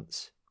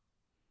advance.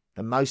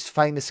 The most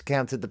famous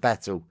account of the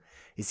battle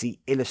is the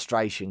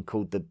illustration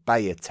called the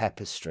Bayeux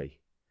Tapestry,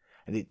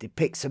 and it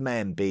depicts a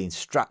man being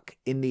struck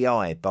in the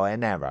eye by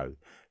an arrow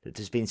that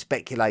has been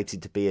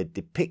speculated to be a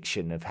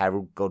depiction of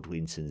Harold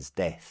Godwinson's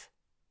death.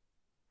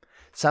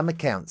 Some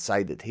accounts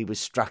say that he was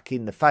struck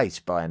in the face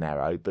by an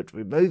arrow but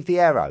removed the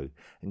arrow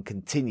and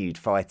continued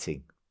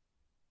fighting.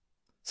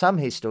 Some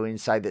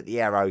historians say that the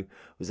arrow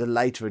was a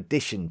later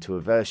addition to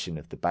a version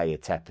of the Bayeux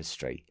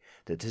Tapestry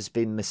that has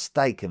been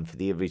mistaken for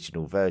the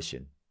original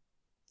version.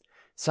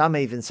 Some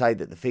even say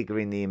that the figure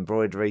in the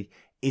embroidery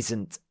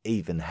isn't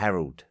even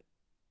Harold.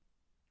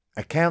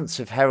 Accounts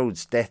of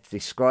Harold's death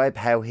describe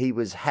how he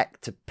was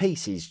hacked to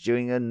pieces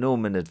during a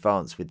Norman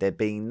advance, with there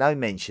being no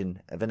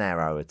mention of an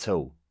arrow at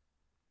all.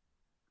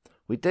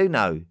 We do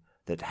know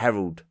that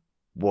Harold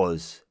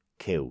was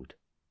killed.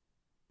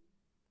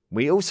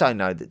 We also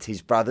know that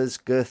his brothers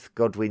Gurth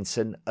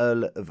Godwinson,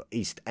 Earl of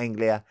East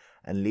Anglia,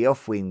 and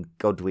Leofwin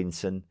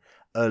Godwinson,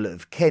 Earl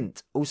of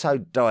Kent, also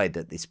died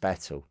at this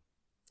battle.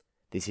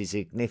 This is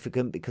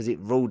significant because it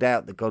ruled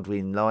out the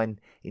Godwin line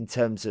in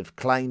terms of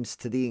claims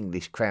to the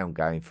English crown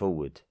going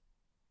forward.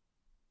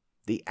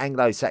 The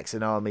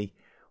Anglo-Saxon army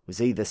was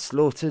either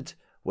slaughtered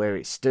where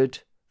it stood,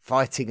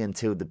 fighting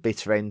until the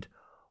bitter end,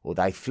 or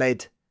they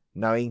fled,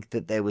 knowing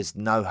that there was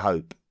no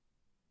hope.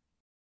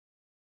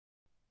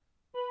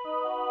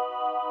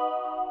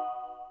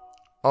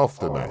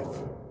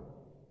 Aftermath.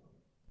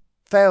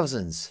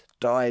 Thousands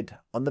died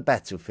on the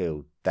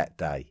battlefield that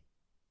day.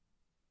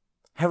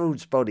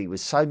 Harold's body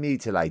was so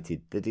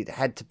mutilated that it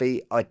had to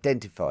be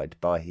identified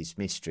by his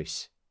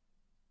mistress.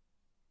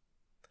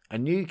 A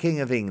new King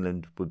of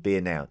England would be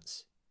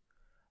announced,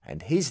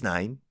 and his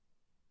name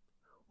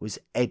was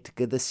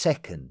Edgar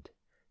II,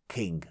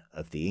 King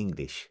of the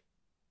English.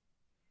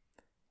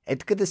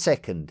 Edgar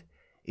II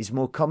is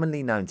more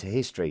commonly known to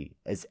history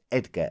as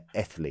Edgar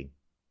Atheling,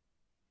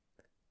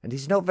 and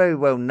is not very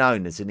well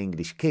known as an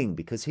English king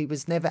because he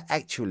was never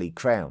actually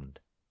crowned.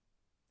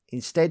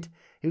 Instead,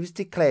 he was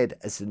declared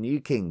as the new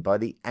king by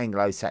the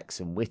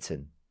Anglo-Saxon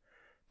Witan,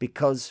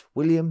 because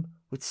William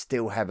would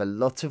still have a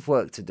lot of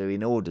work to do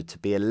in order to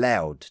be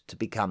allowed to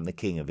become the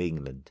King of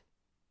England.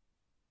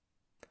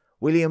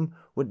 William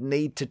would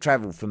need to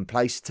travel from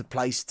place to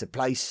place to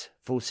place,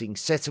 forcing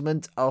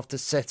settlement after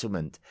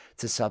settlement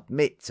to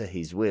submit to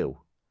his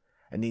will,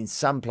 and in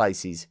some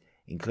places,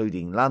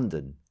 including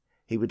London,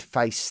 he would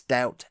face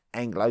stout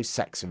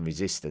Anglo-Saxon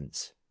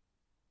resistance.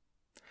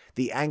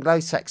 The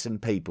Anglo-Saxon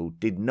people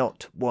did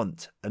not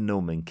want a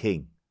Norman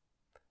king,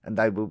 and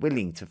they were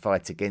willing to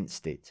fight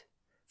against it,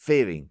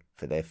 fearing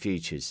for their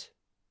futures.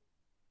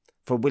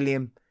 For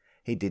William,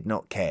 he did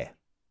not care.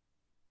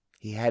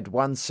 He had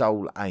one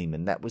sole aim,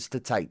 and that was to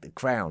take the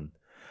crown,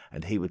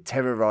 and he would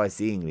terrorise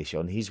the English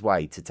on his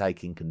way to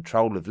taking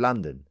control of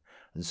London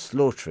and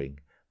slaughtering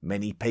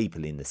many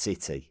people in the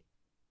city.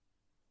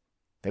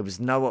 There was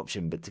no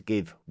option but to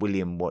give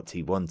William what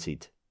he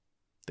wanted,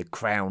 the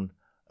crown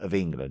of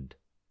England.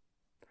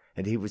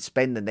 And he would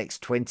spend the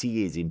next 20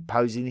 years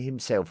imposing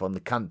himself on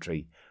the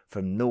country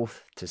from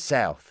north to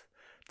south,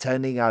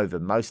 turning over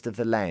most of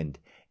the land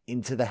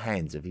into the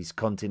hands of his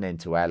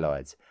continental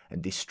allies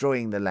and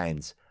destroying the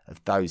lands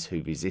of those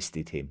who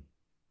resisted him.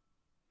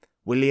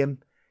 William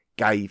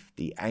gave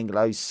the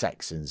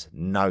Anglo-Saxons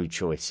no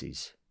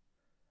choices.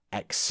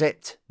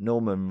 Accept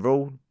Norman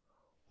rule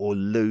or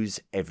lose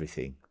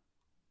everything.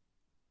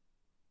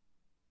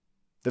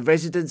 The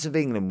residents of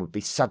England would be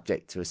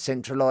subject to a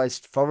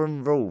centralised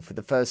foreign rule for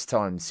the first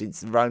time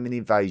since the Roman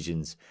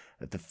invasions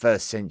of the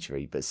 1st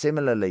century, but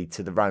similarly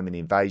to the Roman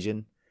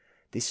invasion,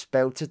 this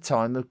spelt a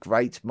time of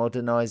great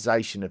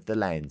modernisation of the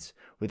lands,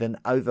 with an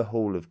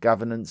overhaul of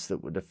governance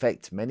that would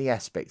affect many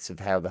aspects of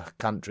how the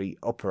country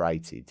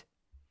operated.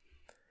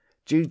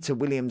 Due to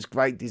William's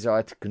great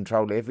desire to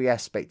control every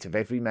aspect of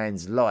every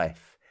man's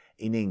life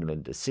in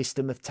England, a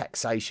system of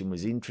taxation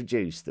was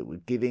introduced that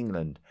would give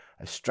England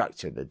a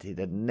structure that it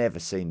had never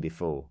seen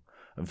before,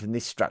 and from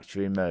this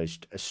structure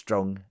emerged a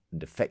strong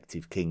and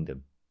effective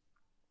kingdom.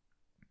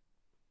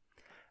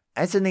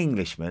 As an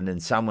Englishman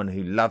and someone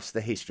who loves the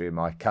history of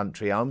my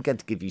country, I'm going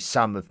to give you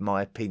some of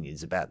my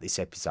opinions about this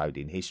episode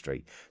in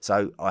history,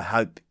 so I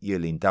hope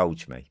you'll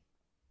indulge me.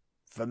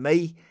 For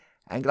me,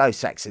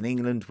 Anglo-Saxon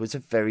England was a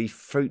very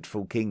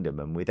fruitful kingdom,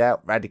 and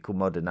without radical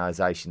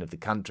modernisation of the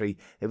country,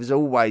 there was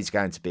always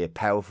going to be a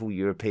powerful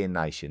European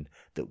nation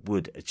that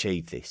would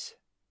achieve this.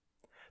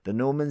 The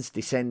Normans,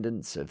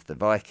 descendants of the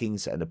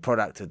Vikings and a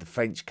product of the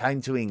French,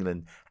 came to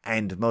England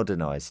and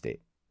modernised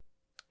it.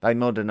 They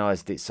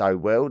modernised it so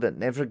well that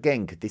never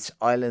again could this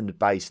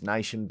island-based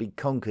nation be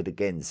conquered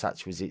again,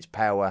 such was its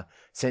power,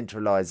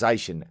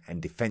 centralisation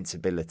and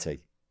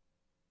defensibility.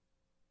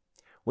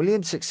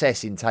 William's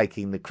success in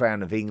taking the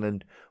crown of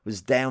England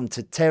was down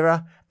to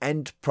terror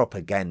and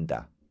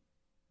propaganda.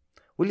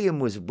 William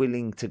was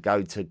willing to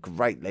go to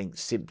great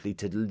lengths simply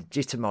to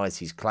legitimise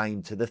his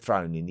claim to the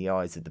throne in the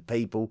eyes of the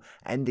people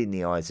and in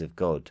the eyes of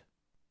God.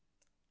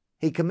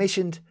 He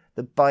commissioned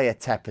the Bayeux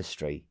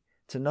Tapestry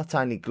to not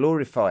only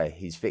glorify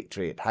his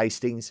victory at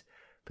Hastings,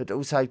 but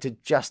also to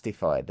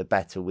justify the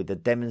battle with a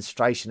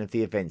demonstration of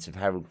the events of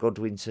Harold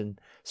Godwinson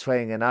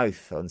swearing an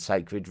oath on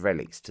sacred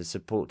relics to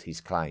support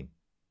his claim.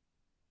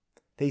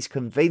 These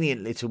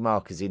convenient little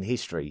markers in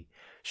history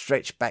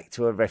stretch back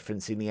to a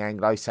reference in the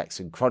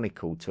Anglo-Saxon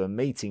Chronicle to a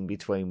meeting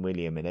between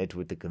William and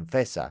Edward the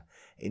Confessor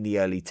in the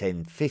early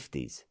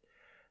 1050s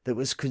that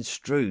was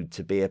construed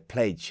to be a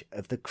pledge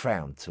of the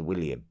crown to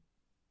William.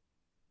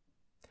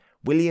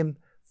 William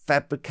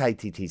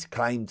fabricated his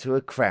claim to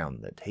a crown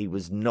that he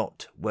was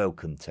not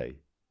welcome to.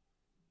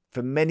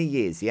 For many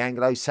years the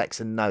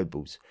Anglo-Saxon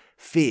nobles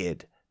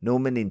feared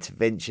Norman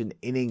intervention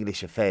in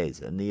English affairs,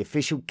 and the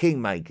official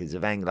kingmakers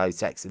of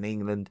Anglo-Saxon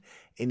England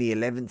in the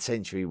 11th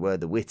century were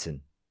the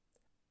Witan.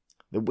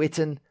 The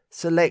Witan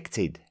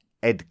selected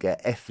Edgar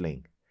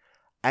Effling,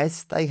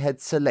 as they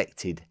had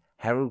selected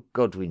Harold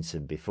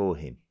Godwinson before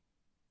him.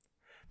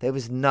 There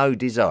was no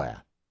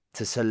desire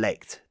to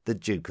select the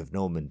Duke of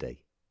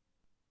Normandy.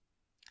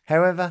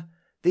 However,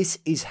 this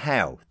is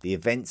how the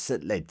events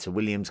that led to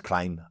William's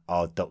claim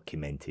are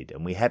documented,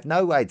 and we have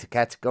no way to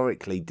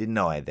categorically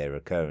deny their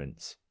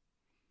occurrence.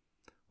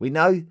 We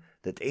know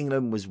that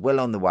England was well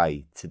on the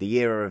way to the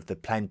era of the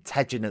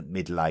Plantagenet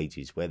Middle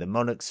Ages, where the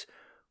monarchs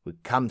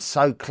would come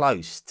so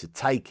close to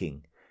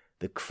taking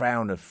the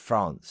crown of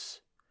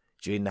France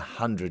during the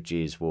 100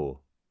 Years' War.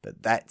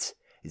 But that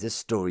is a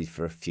story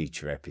for a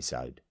future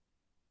episode.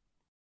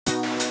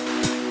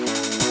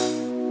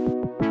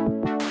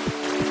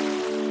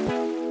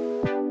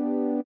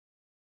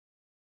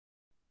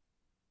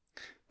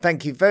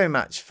 Thank you very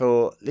much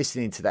for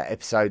listening to that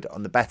episode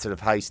on the Battle of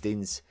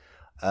Hastings.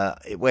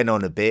 It went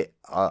on a bit.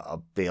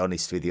 I'll be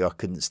honest with you, I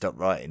couldn't stop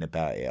writing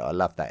about it. I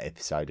love that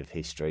episode of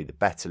history, the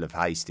Battle of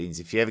Hastings.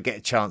 If you ever get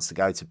a chance to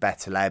go to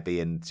Battle Abbey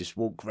and just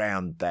walk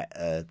round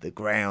that the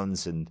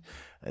grounds and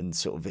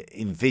sort of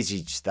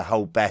envisage the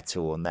whole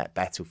battle on that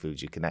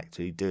battlefield, you can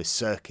actually do a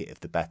circuit of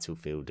the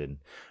battlefield and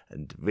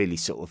really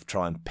sort of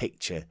try and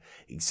picture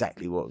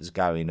exactly what was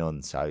going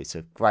on. So it's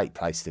a great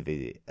place to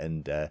visit,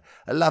 and a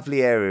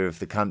lovely area of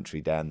the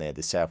country down there,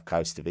 the south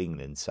coast of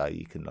England. So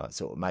you can like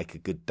sort of make a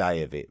good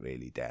day of it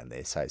really down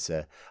there. So it's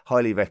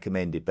highly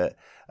recommended, but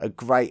a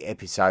great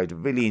episode. I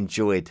really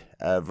enjoyed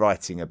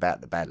writing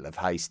about the Battle of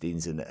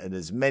Hastings, and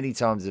as many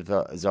times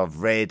as I've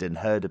read and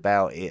heard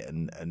about it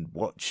and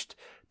watched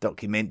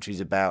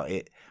documentaries about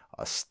it,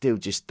 I still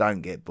just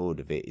don't get bored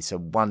of it. It's a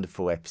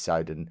wonderful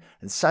episode, and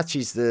such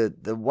is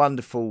the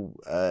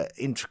wonderful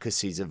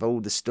intricacies of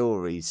all the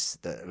stories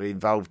that are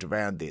involved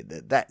around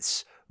it,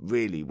 that's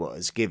really what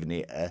has given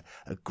it a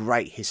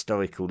great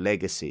historical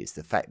legacy. It's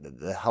the fact that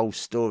the whole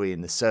story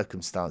and the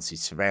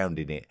circumstances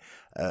surrounding it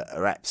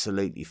are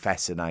absolutely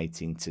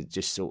fascinating to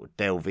just sort of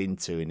delve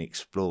into and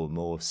explore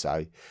more.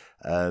 So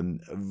a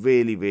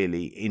really,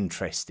 really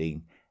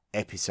interesting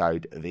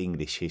episode of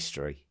English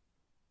history.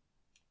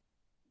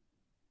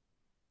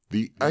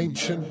 The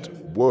Ancient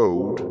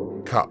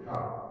World Cup.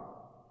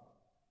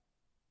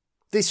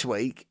 This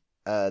week,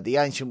 the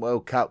Ancient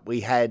World Cup,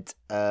 we had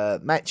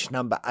match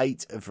number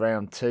 8 of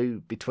round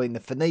 2 between the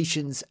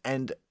Phoenicians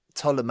and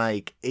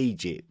Ptolemaic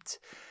Egypt.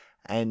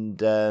 And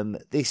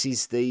this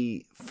is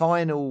the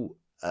final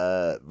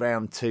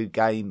round 2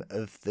 game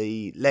of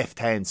the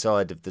left-hand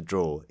side of the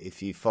draw,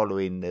 if you follow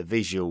in the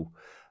visual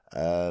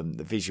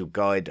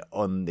guide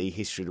on the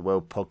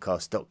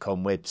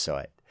historyoftheworldpodcast.com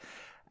website.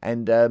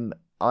 And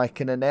I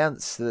can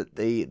announce that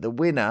the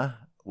winner,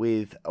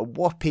 with a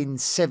whopping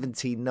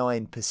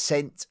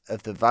 79%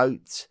 of the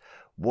vote,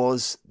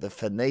 was the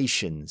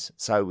Phoenicians.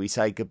 So we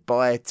say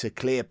goodbye to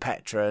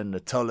Cleopatra and the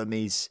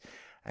Ptolemies.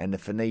 and the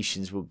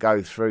Phoenicians will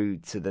go through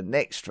to the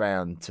next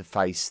round to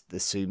face the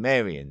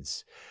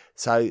Sumerians.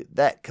 So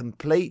that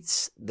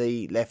completes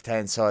the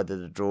left-hand side of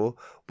the draw.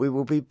 We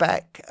will be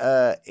back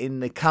in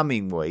the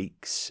coming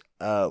weeks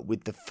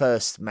with the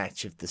first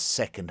match of the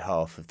second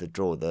half of the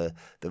draw, the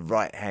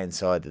right-hand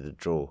side of the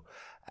draw.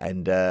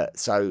 And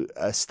so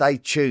stay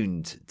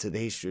tuned to the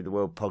History of the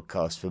World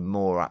podcast for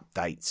more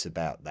updates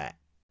about that.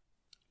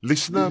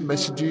 Listener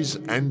messages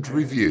and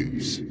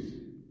reviews.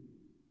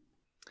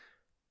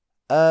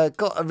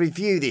 Got a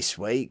review this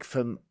week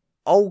from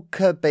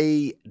Olka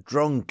B.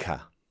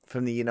 Dronka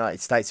from the United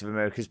States of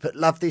America. But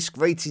love this.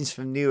 Greetings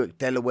from Newark,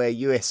 Delaware,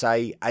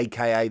 USA,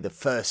 aka the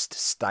first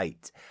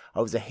state.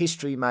 I was a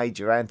history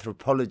major,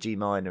 anthropology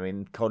minor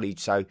in college,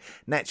 so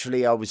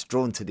naturally I was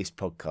drawn to this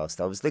podcast.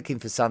 I was looking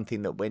for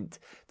something that went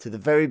to the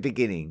very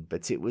beginning,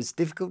 but it was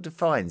difficult to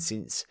find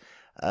since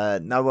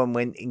no one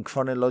went in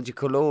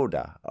chronological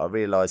order. I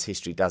realise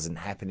history doesn't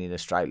happen in a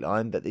straight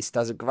line, but this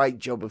does a great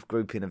job of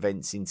grouping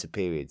events into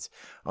periods.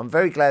 I'm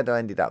very glad I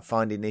ended up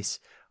finding this.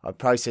 I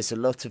process a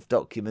lot of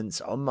documents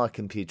on my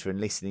computer,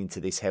 and listening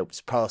to this helps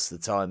pass the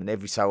time, and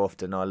every so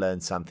often I learn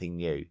something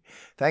new.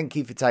 Thank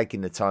you for taking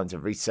the time to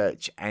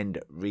research and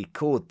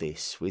record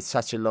this. With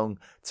such a long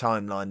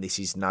timeline, this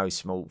is no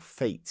small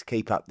feat.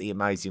 Keep up the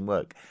amazing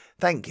work.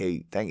 Thank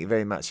you. Thank you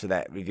very much for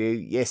that review.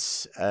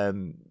 Yes,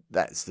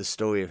 that's the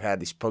story of how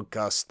this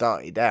podcast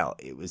started out.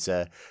 It was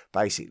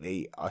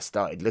basically I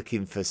started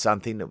looking for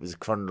something that was a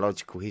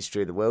chronological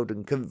history of the world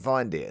and couldn't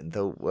find it, and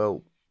thought,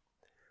 well,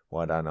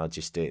 why don't I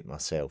just do it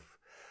myself?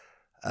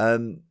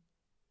 Emails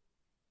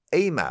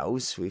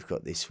we've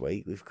got this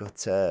week. We've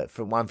got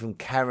from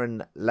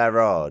Karen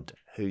Larard,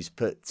 who's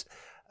put,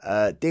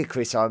 Dear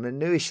Chris, I'm a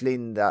newish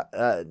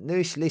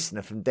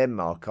listener from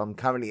Denmark. I'm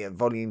currently at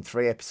Volume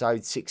 3,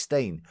 Episode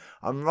 16.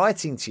 I'm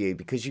writing to you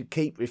because you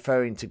keep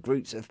referring to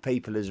groups of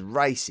people as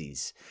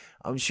races.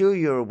 I'm sure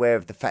you're aware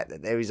of the fact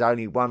that there is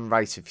only one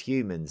race of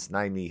humans,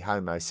 namely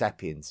Homo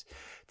sapiens.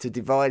 To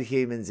divide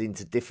humans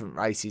into different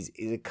races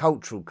is a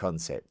cultural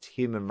concept.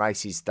 Human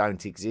races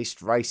don't exist,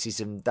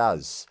 racism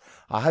does.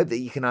 I hope that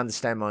you can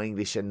understand my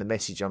English and the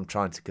message I'm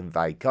trying to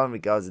convey. Kind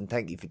regards, and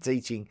thank you for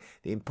teaching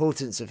the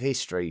importance of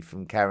history,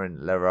 from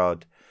Karen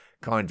Larard.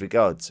 Kind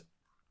regards.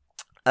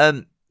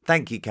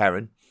 Thank you,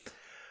 Karen.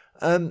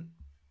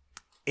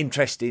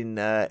 Interesting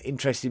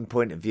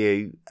point of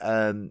view.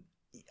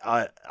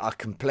 I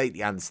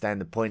completely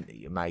understand the point that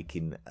you're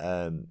making.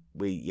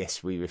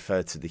 We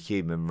refer to the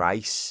human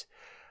race.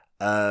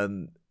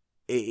 It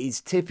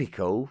is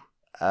typical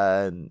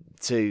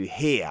to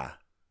hear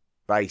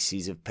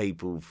races of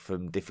people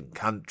from different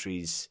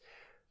countries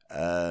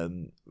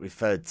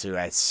referred to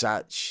as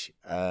such,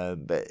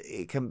 but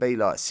it can be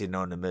like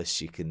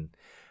synonymous. You can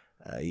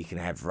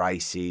have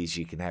races,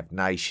 you can have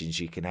nations,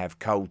 you can have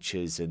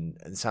cultures,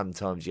 and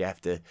sometimes you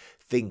have to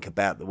think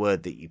about the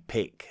word that you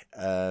pick.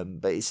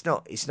 But it's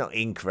not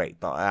incorrect.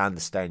 But I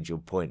understand your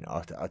point.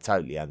 I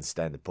totally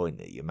understand the point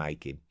that you're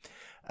making.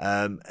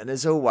 And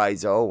as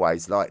always, I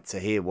always like to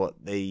hear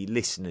what the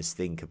listeners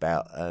think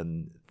about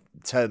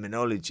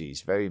terminology.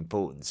 It's a very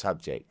important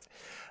subject.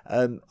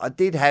 I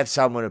did have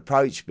someone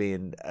approach me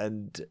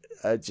and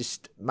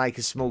just make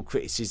a small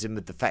criticism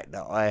of the fact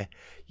that I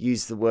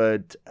use the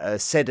word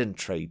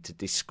sedentary to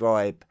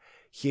describe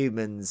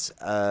humans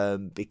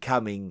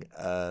becoming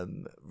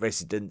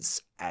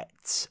residents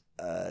at,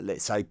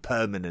 let's say,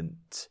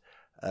 permanent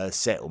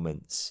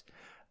settlements.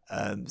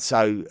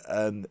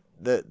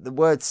 The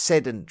word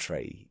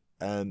sedentary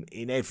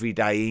in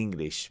everyday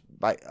English,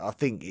 I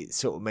think it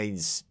sort of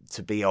means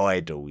to be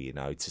idle,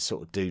 to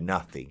sort of do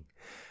nothing.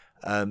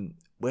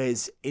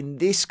 Whereas in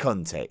this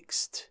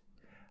context,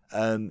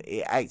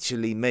 it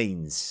actually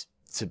means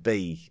to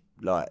be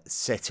like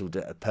settled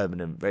at a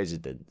permanent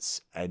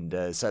residence,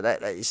 and so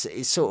that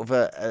it's sort of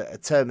a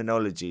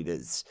terminology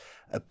that's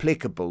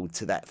applicable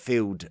to that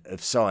field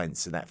of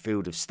science and that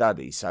field of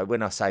study. So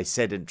when I say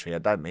sedentary, I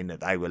don't mean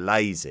that they were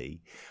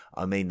lazy.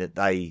 I mean that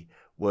they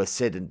were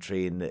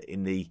sedentary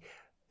in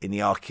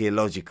the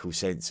archaeological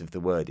sense of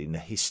the word, in the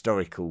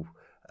historical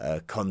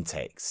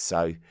context.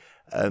 So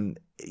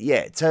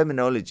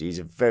terminology is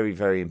a very,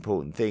 very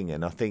important thing,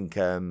 and I think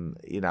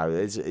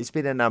it's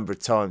been a number of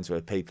times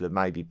where people have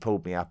maybe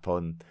pulled me up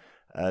on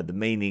the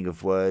meaning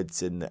of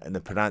words and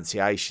the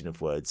pronunciation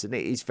of words, and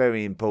it is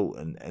very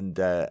important, and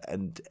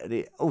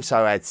it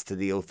also adds to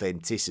the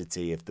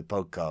authenticity of the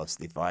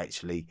podcast if I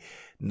actually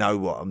know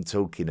what I'm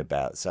talking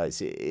about. So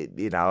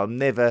I'm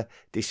never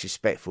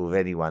disrespectful of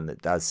anyone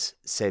that does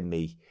send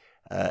me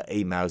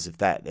emails of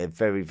that. They're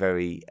very,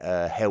 very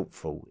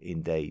helpful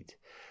indeed.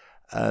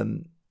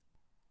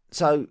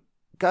 So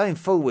going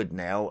forward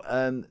now,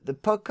 the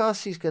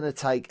podcast is going to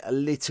take a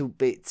little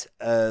bit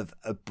of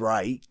a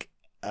break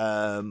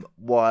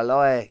while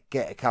I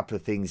get a couple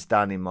of things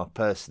done in my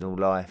personal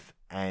life,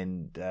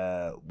 and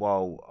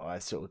while I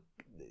sort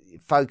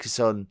of focus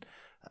on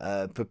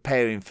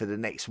preparing for the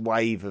next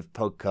wave of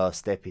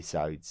podcast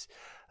episodes.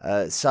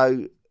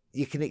 So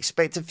you can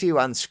expect a few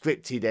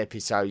unscripted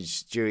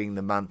episodes during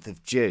the month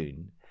of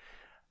June.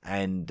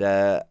 And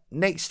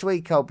next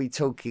week I'll be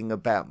talking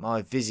about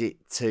my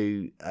visit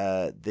to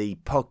the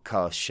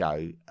podcast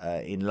show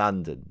in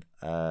London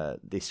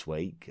this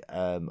week.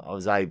 I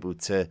was able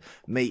to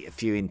meet a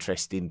few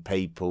interesting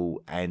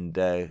people and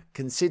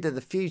consider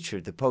the future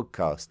of the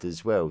podcast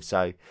as well.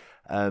 So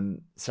I'll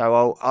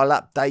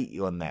update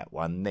you on that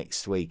one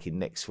next week in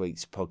next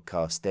week's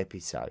podcast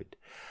episode.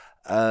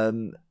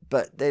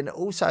 But then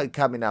also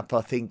coming up,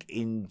 I think,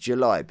 in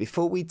July,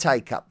 before we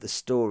take up the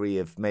story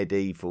of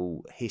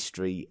medieval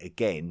history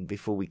again,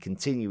 before we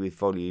continue with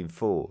Volume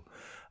 4,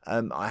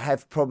 I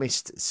have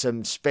promised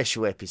some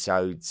special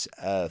episodes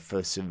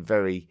for some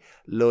very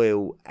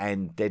loyal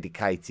and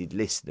dedicated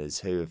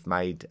listeners who have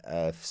made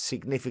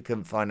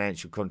significant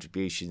financial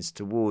contributions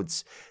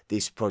towards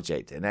this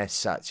project and as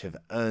such have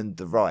earned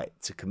the right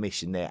to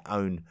commission their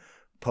own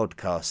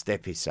podcast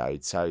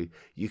episode. So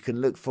you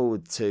can look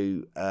forward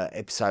to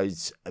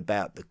episodes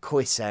about the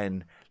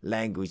Khoisan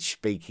language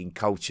speaking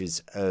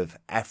cultures of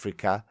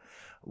Africa.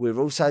 We're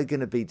also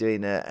going to be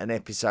doing an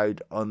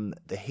episode on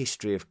the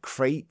history of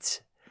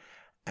Crete,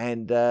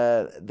 and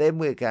then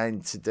we're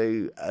going to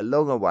do a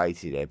long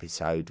awaited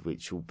episode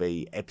which will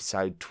be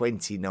episode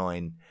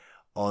 29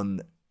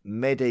 on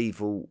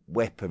medieval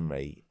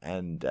weaponry,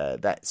 and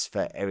that's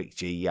for Eric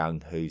G. Young,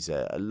 who's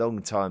a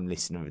long-time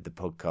listener of the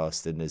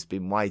podcast and has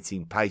been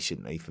waiting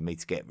patiently for me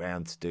to get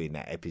round to doing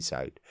that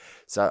episode.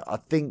 So I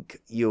think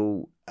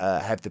you'll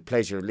have the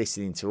pleasure of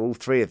listening to all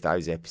three of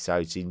those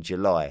episodes in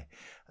July,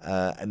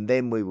 and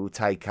then we will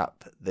take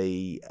up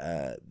the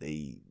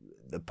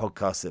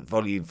podcast at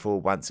Volume 4.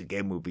 Once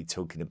again, we'll be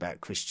talking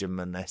about Christian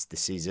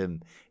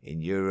monasticism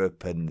in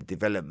Europe and the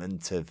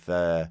development of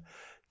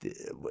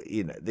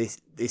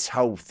this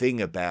whole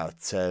thing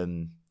about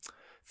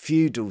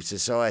feudal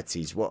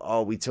societies. What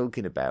are we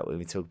talking about when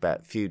we talk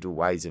about feudal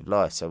ways of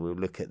life? So we'll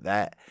look at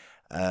that.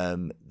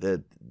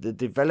 The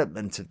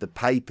development of the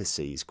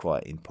papacy is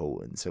quite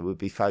important, so we'll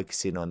be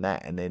focusing on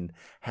that, and then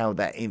how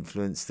that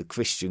influenced the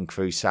Christian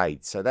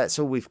Crusade. So that's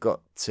all we've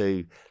got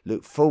to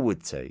look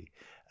forward to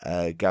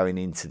going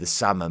into the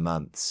summer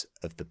months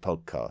of the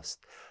podcast.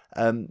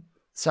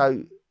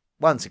 So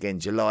once again,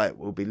 July,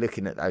 we'll be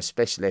looking at those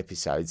special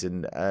episodes,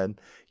 and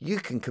you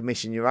can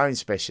commission your own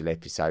special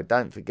episode.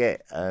 Don't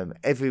forget,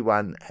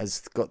 everyone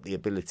has got the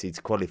ability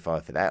to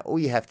qualify for that. All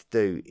you have to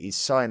do is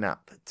sign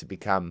up to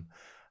become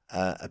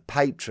a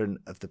patron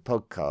of the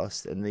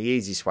podcast, and the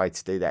easiest way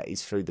to do that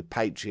is through the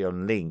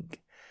Patreon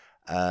link,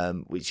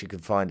 which you can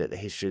find at the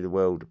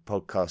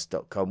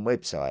historyoftheworldpodcast.com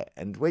website.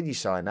 And when you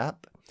sign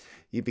up,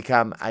 you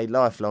become a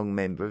lifelong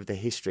member of the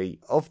History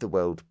of the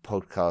World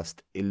podcast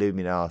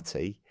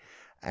Illuminati.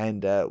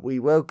 And we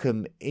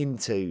welcome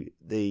into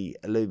the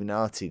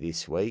Illuminati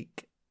this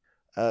week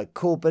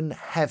Corbin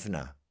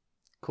Havner.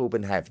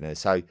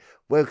 So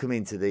welcome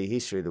into the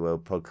History of the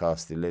World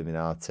podcast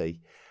Illuminati.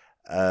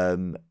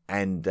 And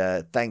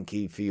thank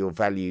you for your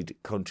valued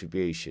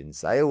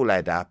contributions. They all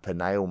add up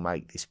and they all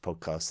make this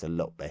podcast a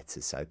lot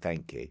better. So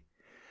thank you.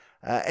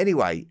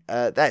 Anyway,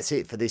 that's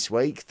it for this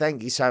week.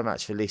 Thank you so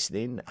much for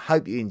listening.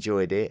 Hope you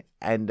enjoyed it,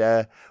 and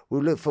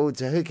we'll look forward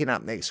to hooking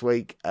up next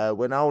week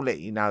when I'll let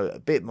you know a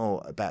bit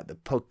more about the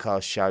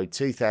podcast show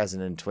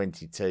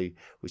 2022,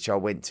 which I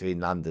went to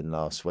in London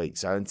last week.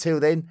 So until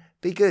then,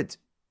 be good.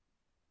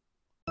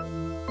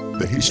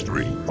 The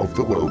History of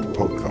the World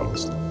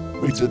podcast,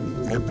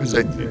 written and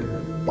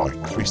presented by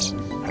Chris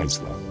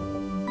Hasler.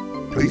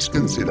 Please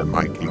consider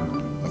making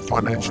a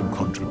financial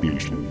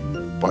contribution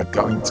by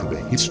going to the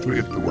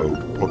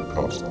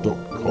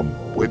historyoftheworldpodcast.com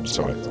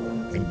website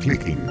and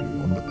clicking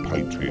on the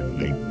Patreon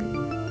link.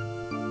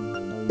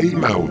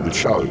 Email the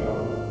show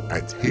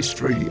at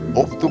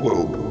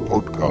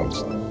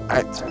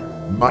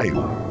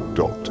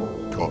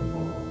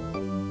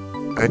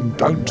historyoftheworldpodcast@mail.com. And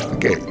don't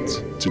forget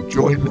to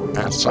join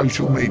our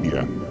social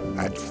media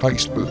at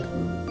Facebook,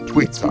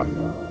 Twitter,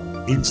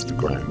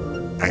 Instagram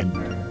and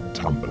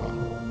Tumblr.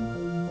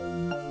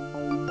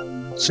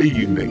 See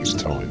you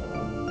next time.